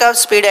aircraft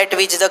speed at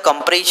which the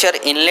compressor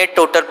inlet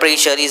total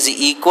pressure is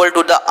equal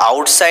to the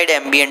outside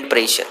ambient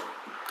pressure.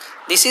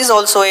 This is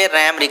also a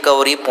ram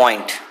recovery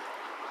point.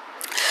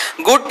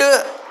 Good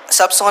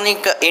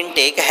subsonic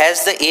intake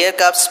has the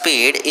aircraft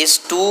speed is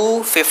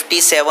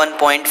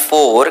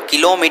 257.4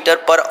 km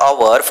per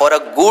hour for a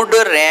good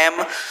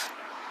ram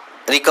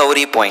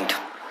recovery point.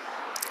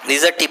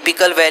 This is a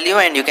typical value,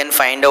 and you can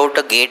find out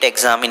a gate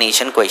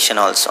examination question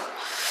also.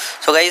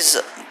 So guys,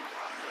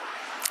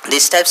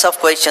 these types of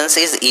questions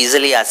is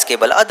easily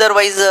askable.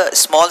 Otherwise,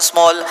 small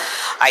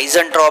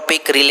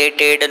isentropic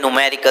related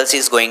numericals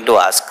is going to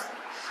ask,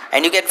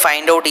 and you can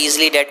find out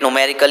easily that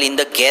numerical in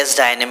the gas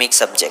dynamics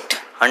subject.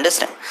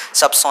 Understand?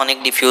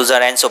 Subsonic diffuser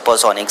and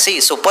supersonic.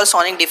 See,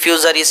 supersonic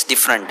diffuser is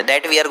different,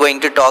 that we are going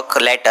to talk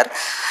later.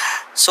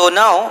 So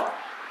now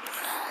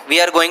we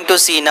are going to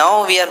see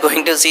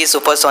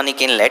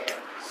supersonic inlet.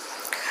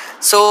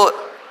 So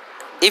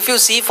if you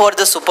see for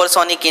the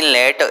supersonic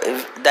inlet,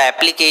 the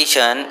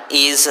application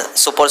is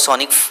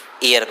supersonic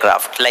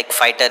aircraft like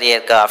fighter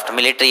aircraft,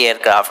 military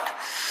aircraft.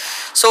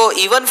 So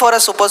even for a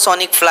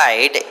supersonic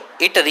flight,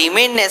 it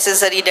remains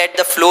necessary that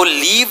the flow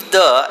leave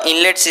the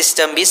inlet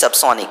system be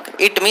subsonic.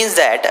 It means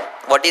that,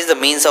 what is the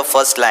means of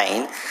first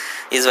line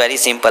is very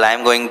simple. I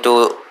am going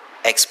to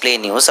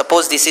explain you.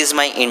 Suppose this is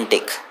my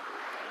intake.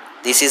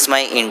 This is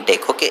my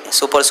intake, okay,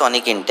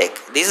 supersonic intake.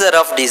 This is a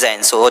rough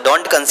design, so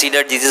don't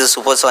consider this is a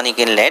supersonic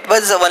inlet,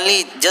 but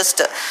only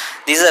just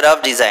this is a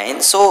rough design.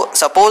 So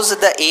suppose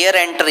the air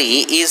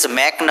entry is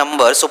Mach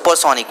number,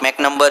 supersonic Mach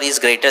number is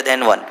greater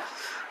than 1,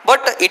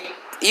 but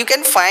you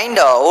can find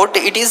out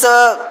it is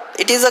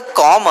a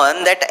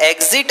common that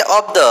exit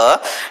of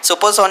the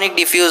supersonic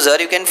diffuser,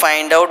 you can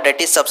find out that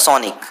is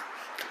subsonic,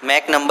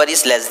 Mach number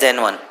is less than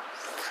 1.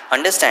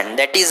 Understand?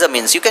 That is the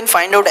means. You can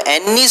find out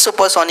any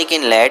supersonic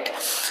inlet.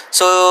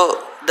 So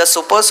the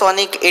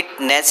supersonic, it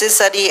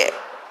necessary,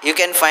 you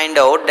can find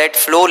out that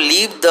flow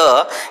leave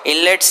the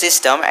inlet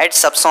system at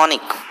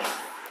subsonic.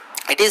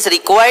 It is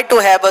required to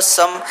have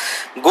some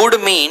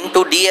good mean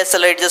to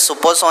decelerate the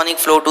supersonic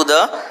flow to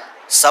the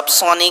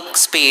subsonic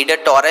speed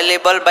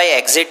tolerable by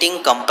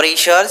exiting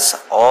compressors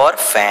or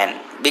fan.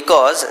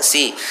 Because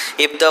see,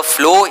 if the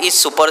flow is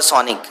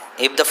supersonic,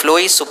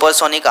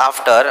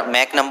 after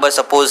Mach number,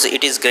 suppose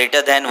it is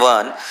greater than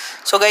 1,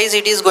 so guys,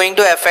 it is going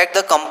to affect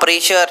the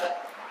compressor.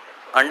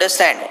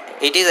 Understand?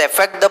 It is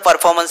affect the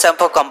performance of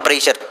a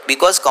compressor,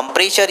 because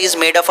compressor is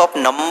made up of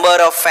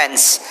number of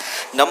fans,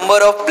 number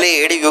of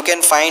blade you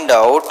can find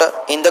out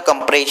in the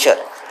compressor.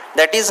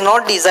 That is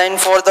not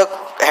designed for the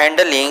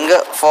handling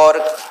for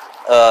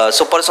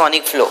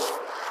supersonic flow.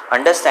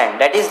 Understand?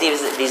 That is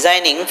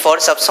designing for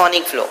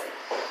subsonic flow.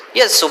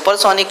 Yes,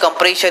 supersonic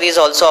compressor is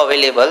also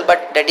available,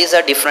 but that is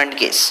a different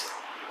case.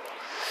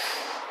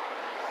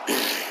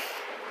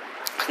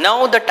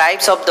 Now the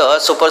types of the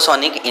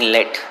supersonic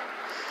inlet.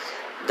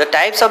 The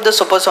types of the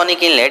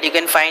supersonic inlet, you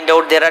can find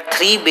out there are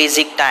 3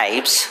 basic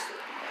types.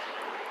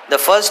 The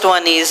first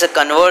one is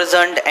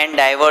convergent and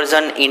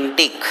divergent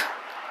intake,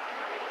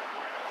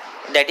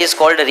 that is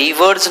called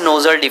reverse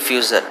nozzle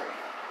diffuser.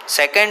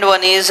 Second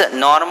one is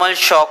normal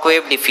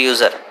shockwave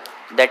diffuser,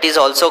 that is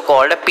also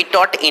called a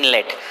pitot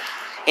inlet.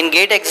 In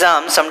gate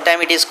exam,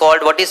 sometime it is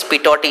called what is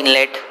pitot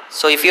inlet.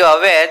 So if you are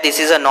aware, this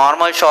is a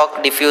normal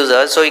shock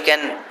diffuser, so you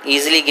can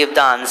easily give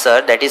the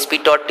answer, that is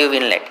pitot tube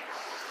inlet.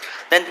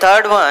 Then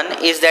third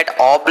one is that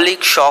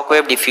oblique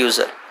shockwave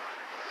diffuser.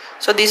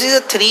 So this is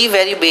a 3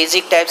 very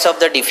basic types of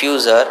the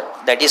diffuser.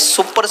 that is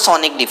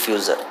supersonic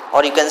diffuser,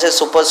 or you can say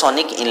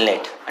supersonic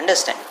inlet.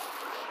 Understand?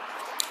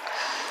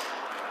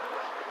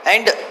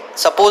 And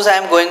suppose I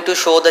am going to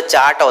show the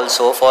chart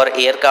also for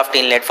aircraft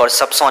inlet for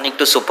subsonic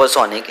to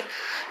supersonic.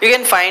 You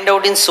can find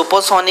out in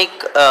supersonic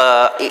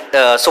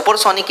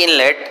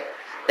inlet,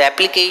 the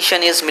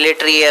application is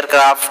military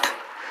aircraft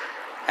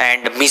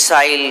and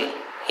missile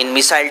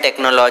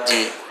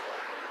technology.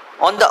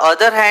 On the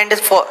other hand,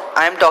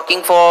 I am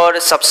talking for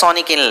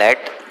subsonic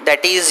inlet,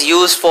 that is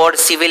used for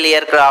civil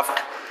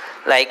aircraft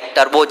like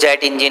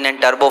turbojet engine and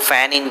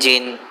turbofan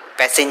engine,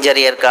 passenger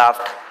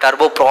aircraft,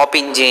 turboprop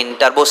engine,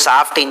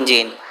 turboshaft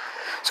engine.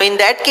 So in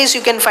that case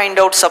you can find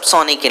out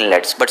subsonic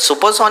inlets, but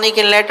supersonic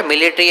inlet,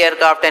 military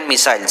aircraft and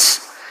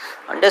missiles.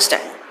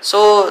 Understand?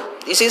 So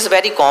this is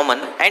very common,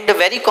 and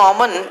very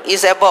common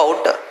is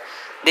about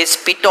this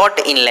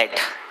pitot inlet,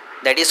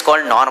 that is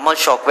called normal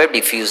shockwave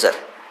diffuser.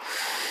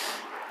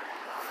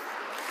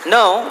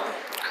 Now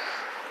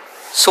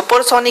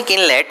supersonic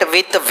inlet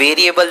with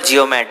variable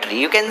geometry,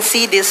 you can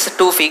see this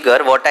two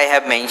figure what I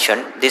have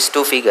mentioned, this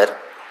two figure,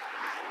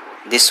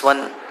 this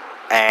one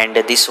and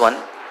this one.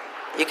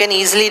 You can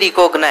easily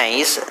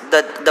recognize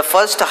that the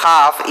first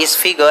half is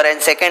figure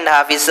and second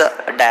half is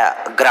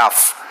a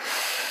graph.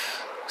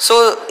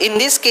 So in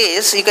this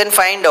case you can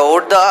find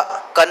out the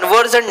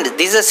conversion.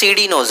 This is a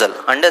CD nozzle.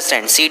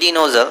 Understand? CD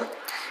nozzle.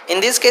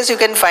 In this case you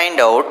can find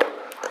out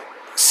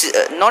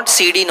not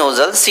CD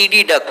nozzle,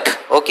 CD duct.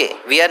 Okay,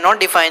 we are not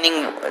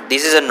defining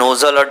this is a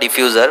nozzle or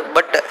diffuser,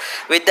 but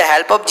with the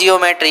help of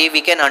geometry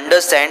we can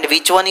understand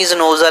which one is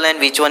nozzle and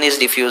which one is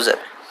diffuser.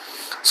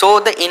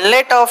 So the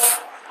inlet of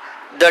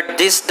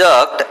this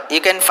duct, you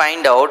can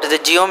find out the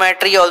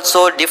geometry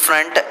also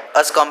different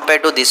as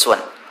compared to this one.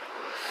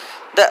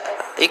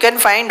 You can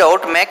find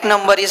out Mach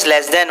number is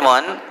less than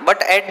 1,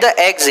 but at the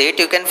exit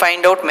you can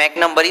find out Mach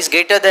number is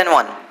greater than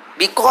 1.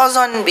 Because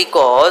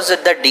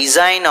the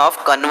design of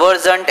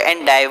convergent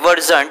and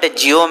divergent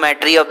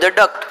geometry of the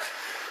duct,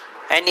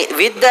 and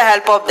with the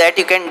help of that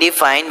you can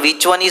define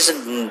which one is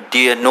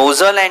the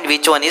nozzle and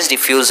which one is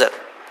diffuser.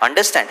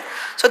 Understand?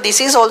 So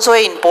this is also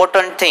a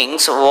important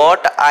things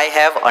what I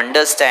have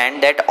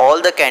understand that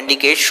all the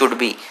candidates should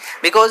be,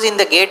 because in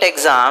the GATE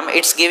exam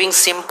it's giving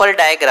simple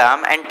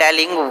diagram and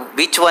telling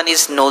which one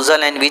is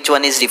nozzle and which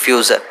one is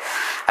diffuser,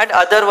 and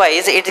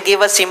otherwise it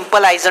give a simple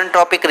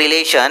isentropic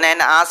relation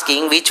and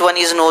asking which one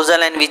is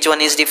nozzle and which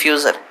one is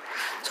diffuser.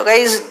 So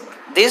guys,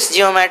 this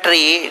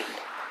geometry,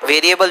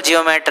 variable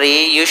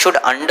geometry, you should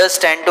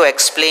understand to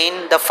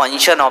explain the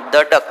function of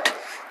the duct.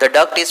 The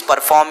duct is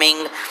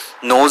performing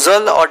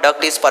nozzle or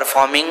duct is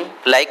performing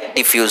like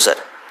diffuser.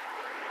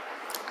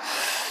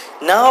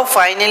 Now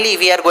finally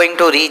we are going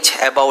to reach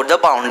about the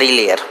boundary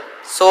layer.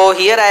 So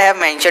here I have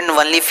mentioned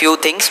only few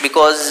things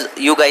because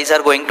you guys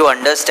are going to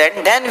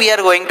understand. Then we are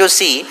going to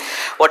see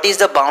what is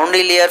the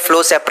boundary layer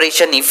flow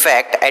separation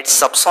effect at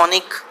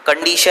subsonic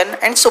condition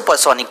and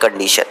supersonic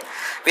condition.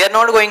 We are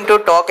not going to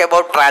talk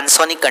about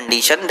transonic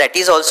condition, that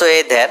is also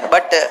there,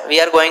 but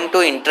we are going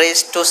to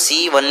interest to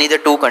see only the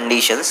two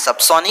conditions,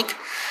 subsonic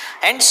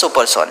and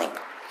supersonic.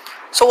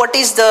 So what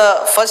is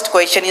the first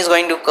question is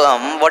going to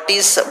come, what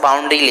is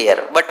boundary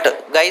layer?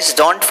 But guys,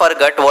 don't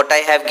forget what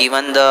I have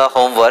given the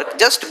homework.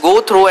 Just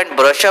go through and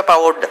brush up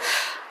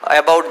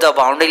about the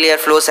boundary layer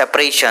flow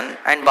separation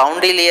and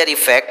boundary layer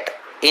effect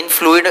in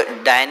fluid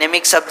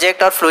dynamic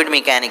subject or fluid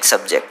mechanics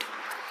subject.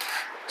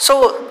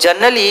 So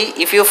generally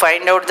if you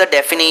find out the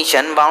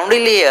definition, boundary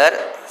layer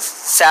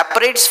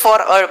separates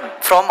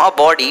from a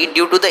body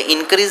due to the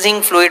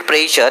increasing fluid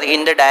pressure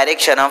in the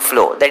direction of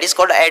flow, that is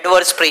called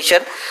adverse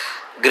pressure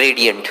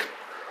gradient.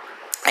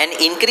 And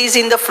increase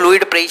in the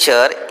fluid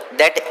pressure,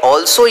 that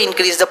also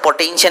increase the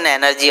potential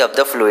energy of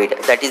the fluid.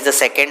 That is the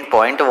second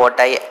point what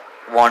I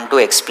want to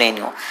explain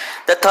you.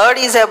 The third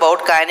is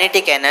about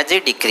kinetic energy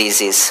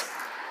decreases,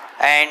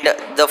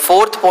 and the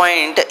fourth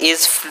point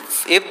is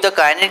if the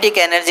kinetic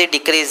energy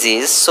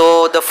decreases,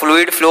 so the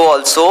fluid flow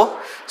also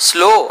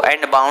slow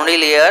and boundary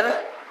layer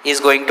is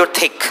going to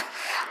thick.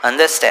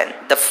 Understand?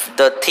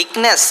 The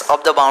thickness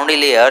of the boundary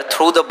layer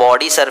through the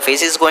body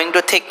surface is going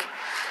to thick,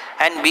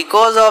 and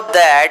because of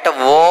that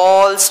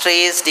wall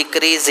stress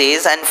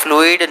decreases and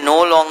fluid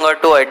no longer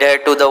to adhere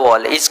to the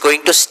wall, it's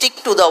going to stick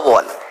to the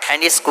wall,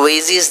 and it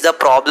causes the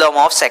problem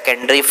of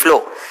secondary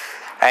flow,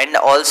 and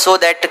also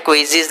that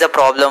causes the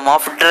problem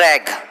of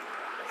drag,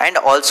 and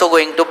also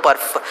going to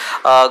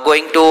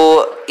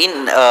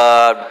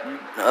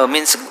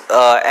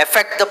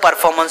affect the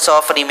performance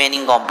of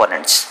remaining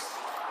components.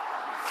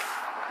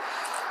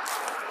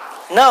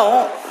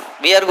 Now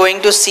we are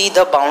going to see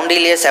the boundary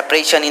layer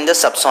separation in the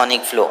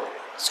subsonic flow.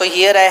 So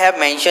here I have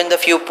mentioned the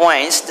few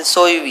points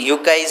so you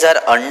guys are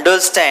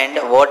understand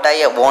what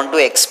I want to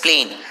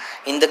explain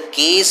in the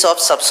case of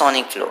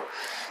subsonic flow.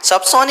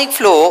 Subsonic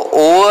flow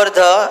over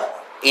the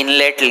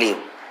inlet lip.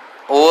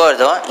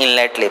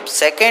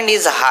 Second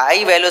is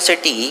high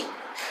velocity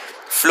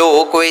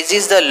flow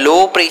causes the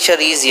low pressure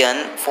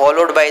region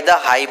followed by the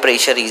high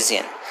pressure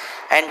region,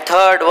 and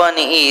third one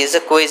is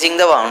causing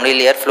the boundary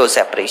layer flow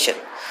separation.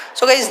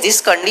 So guys,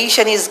 this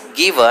condition is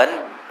given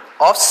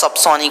of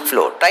subsonic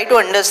flow. Try to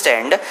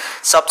understand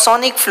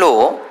subsonic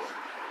flow.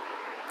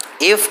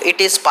 If it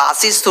is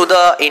passes through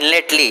the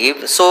inlet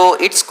lip, so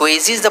it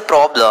squeezes the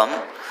problem.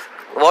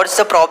 What's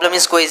the problem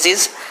is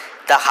squeezes?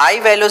 The high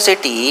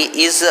velocity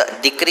is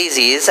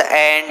decreases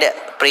and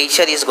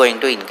pressure is going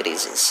to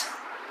increases.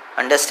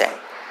 Understand?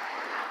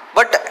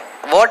 But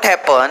what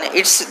happen?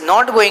 It's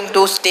not going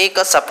to take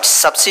a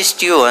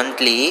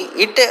substituently.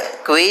 It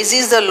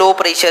causes the low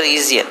pressure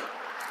region,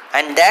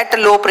 and that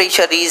low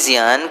pressure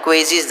region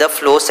causes the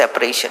flow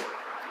separation.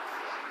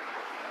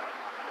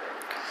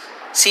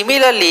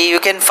 Similarly, you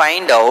can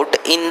find out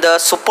in the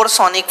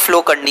supersonic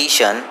flow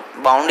condition,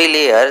 boundary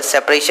layer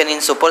separation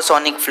in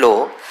supersonic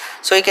flow.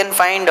 So you can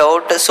find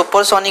out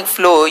supersonic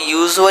flow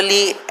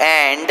usually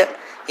end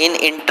in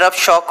interrupt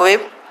shock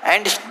wave,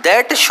 and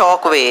that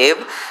shock wave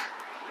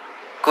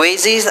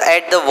causes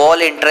at the wall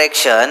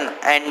interaction,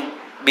 and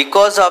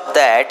because of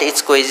that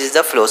it causes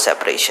the flow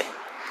separation.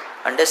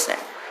 Understand?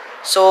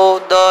 So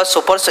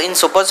in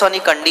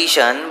supersonic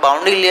condition,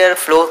 boundary layer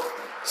flow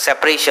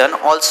separation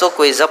also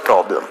causes a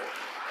problem.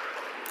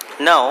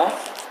 Now,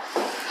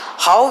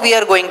 how we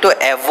are going to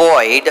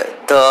avoid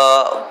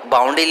the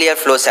boundary layer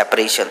flow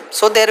separation?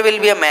 So there will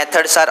be a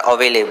methods are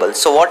available.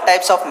 So what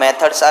types of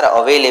methods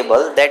are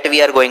available that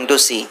we are going to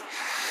see?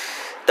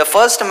 The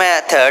first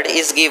method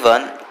is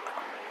given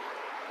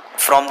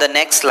from the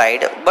next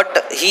slide,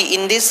 but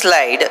in this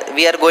slide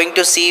we are going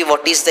to see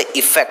what is the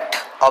effect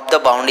of the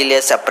boundary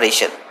layer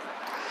separation.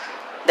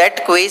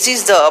 That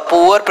causes the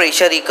poor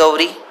pressure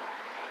recovery,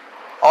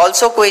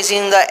 also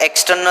causing the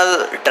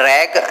external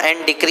drag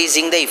and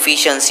decreasing the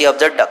efficiency of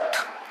the duct.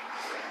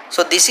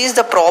 So this is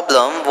the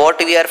problem what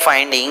we are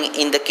finding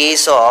in the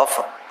case of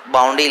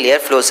boundary layer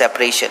flow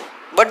separation.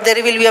 But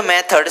there will be a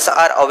methods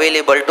are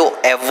available to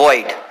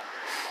avoid.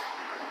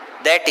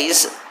 That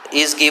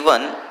is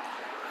given.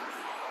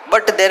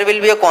 But there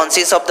will be a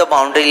consist of the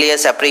boundary layer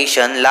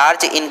separation,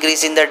 large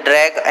increase in the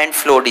drag and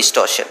flow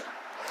distortion.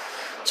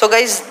 So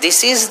guys,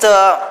 this is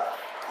the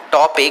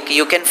topic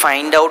you can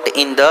find out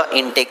in the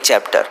intake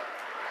chapter,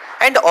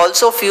 and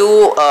also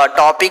few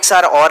topics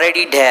are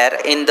already there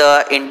in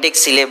the intake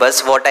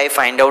syllabus what I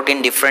find out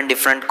in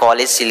different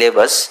college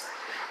syllabus,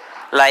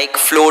 like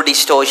flow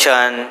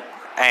distortion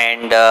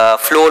and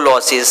flow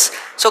losses.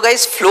 So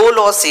guys, flow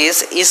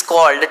losses is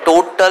called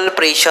total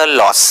pressure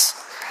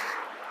loss.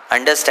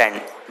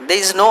 Understand? There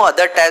is no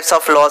other types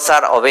of loss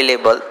are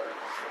available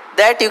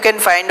that you can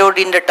find out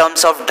in the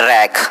terms of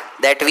drag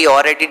that we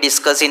already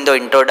discussed in the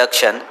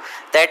introduction.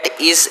 That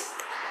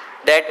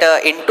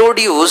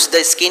introduce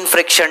the skin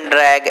friction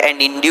drag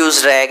and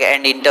induced drag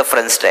and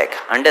interference drag.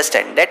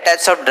 Understand? That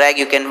types of drag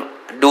you can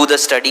do the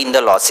study in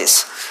the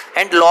losses,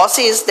 and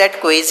losses that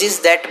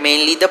causes that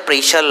mainly the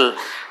pressure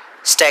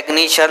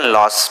stagnation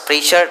loss,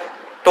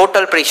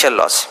 total pressure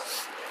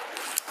loss.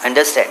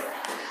 Understand?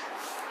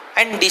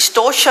 And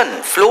distortion,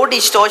 flow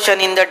distortion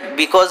in the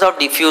because of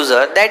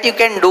diffuser, that you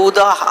can do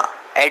the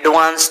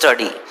advanced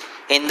study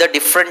in the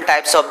different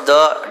types of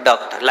the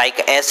duct,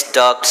 like S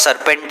duct,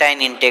 serpentine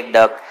intake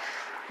duct.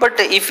 But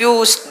if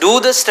you do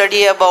the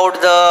study about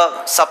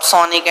the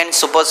subsonic and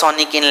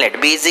supersonic inlet,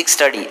 basic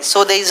study,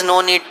 so there is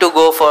no need to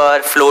go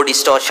for flow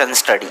distortion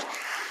study.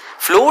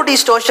 Flow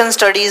distortion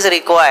study is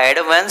required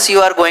once you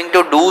are going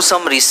to do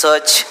some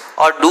research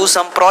or do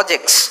some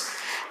projects.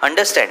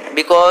 Understand?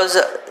 Because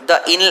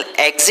the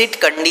exit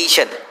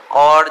condition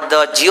or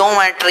the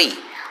geometry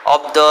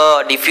of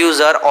the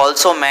diffuser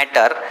also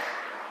matter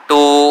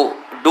to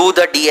do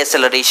the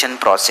deceleration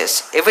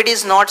process. If it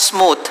is not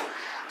smooth,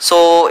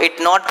 so it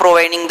not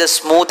providing the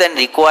smooth and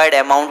required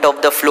amount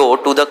of the flow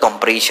to the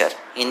compressor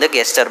in the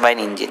gas turbine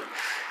engine.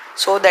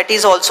 So that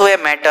is also a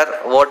matter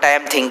what I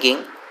am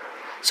thinking.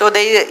 So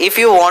if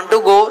you want to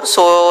go,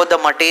 so the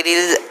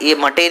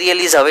material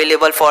is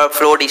available for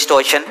flow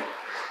distortion,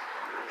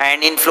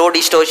 and in flow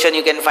distortion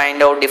you can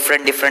find out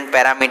different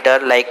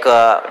parameter like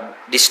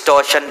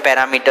distortion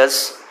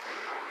parameters,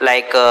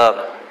 like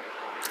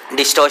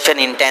distortion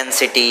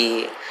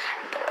intensity,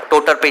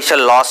 total pressure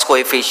loss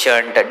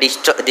coefficient,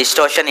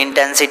 distortion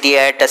intensity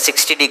at a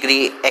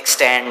 60-degree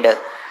extent,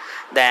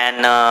 then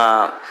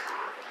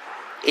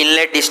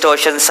inlet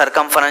distortion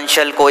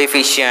circumferential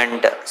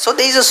coefficient. So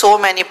there is so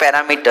many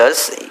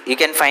parameters you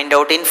can find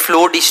out in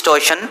flow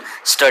distortion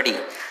study.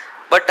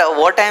 But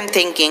what I am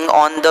thinking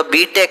on the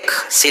B.Tech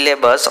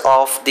syllabus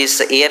of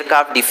this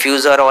aircraft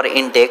diffuser or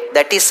intake,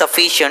 that is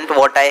sufficient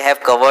what I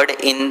have covered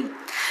in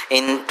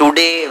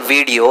today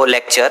video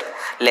lecture,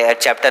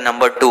 chapter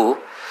number 2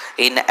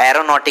 in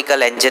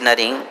aeronautical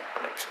engineering,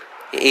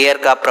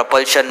 aircraft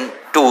propulsion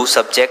 2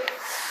 subject.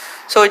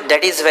 So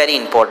that is very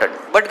important.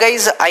 But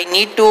guys, I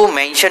need to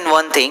mention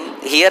one thing.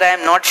 Here I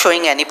am not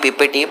showing any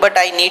PPT, but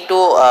I need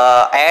to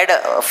add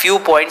a few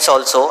points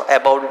also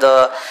about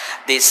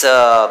this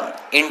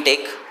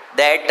intake,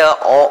 that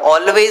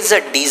always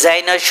a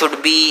designer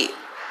should be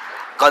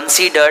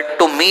considered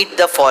to meet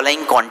the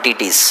following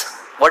quantities.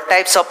 What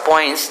types of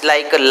points?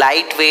 Like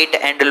lightweight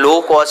and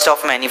low cost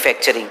of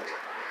manufacturing.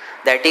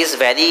 That is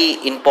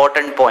very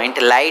important point.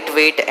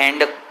 Lightweight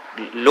and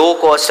low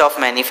cost of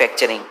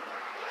manufacturing.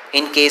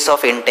 in case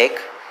of Intake.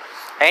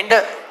 And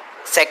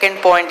second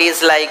point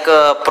is like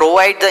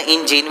provide the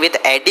engine with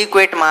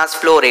adequate mass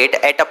flow rate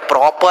at a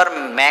proper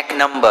Mach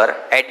number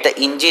at the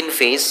engine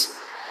phase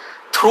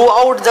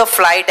throughout the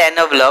flight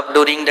envelope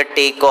during the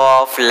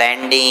takeoff,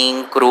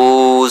 landing,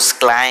 cruise,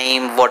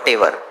 climb,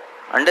 whatever.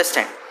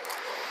 Understand?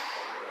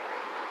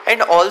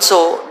 And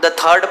also the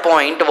third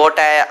point what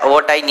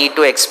I need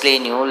to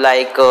explain you,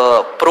 like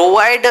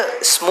provide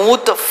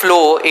smooth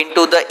flow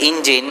into the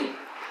engine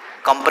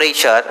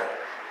compressor,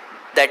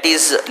 that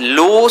is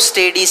low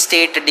steady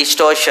state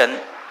distortion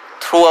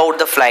throughout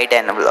the flight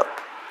envelope,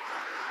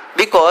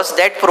 because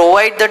that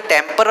provide the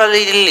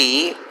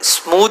temporarily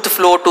smooth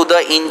flow to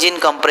the engine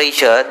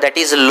compressor, that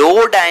is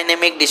low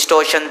dynamic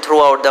distortion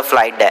throughout the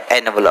flight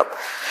envelope.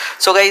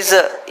 So guys,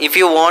 if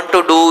you want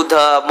to do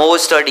the more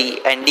study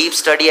and deep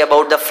study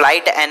about the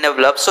flight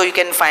envelope, so you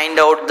can find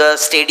out the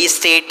steady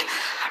state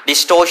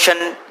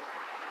distortion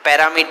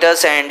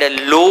parameters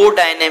and low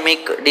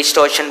dynamic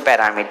distortion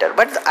parameter,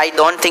 but I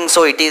don't think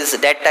so it is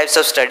that types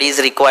of studies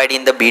required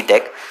in the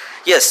B.Tech.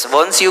 Yes,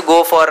 once you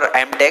go for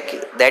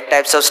M.Tech, that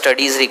types of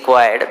studies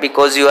required,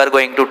 because you are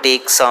going to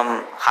take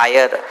some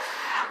higher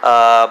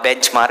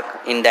benchmark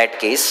in that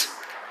case.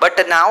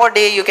 But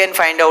nowadays you can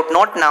find out,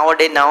 not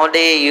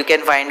nowadays you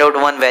can find out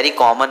one very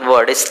common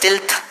word,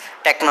 stealth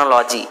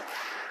technology.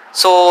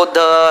 So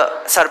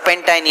the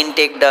serpentine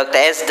intake duct,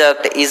 S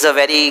duct is a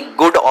very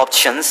good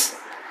options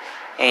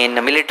in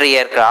military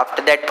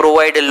aircraft that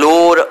provide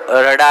low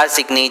radar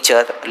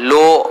signature,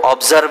 low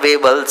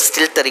observable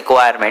stealth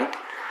requirement.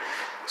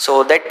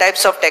 So that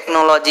types of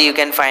technology you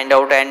can find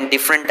out, and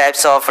different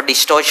types of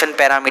distortion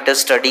parameter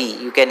study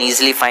you can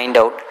easily find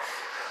out.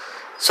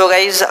 So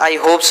guys, I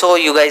hope so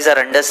you guys are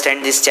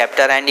understand this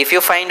chapter, and if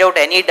you find out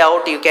any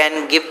doubt you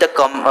can give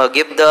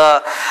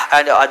the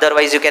and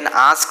otherwise you can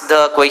ask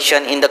the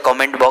question in the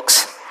comment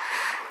box.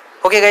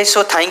 Okay guys,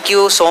 so thank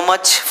you so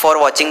much for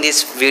watching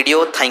this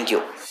video. Thank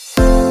you.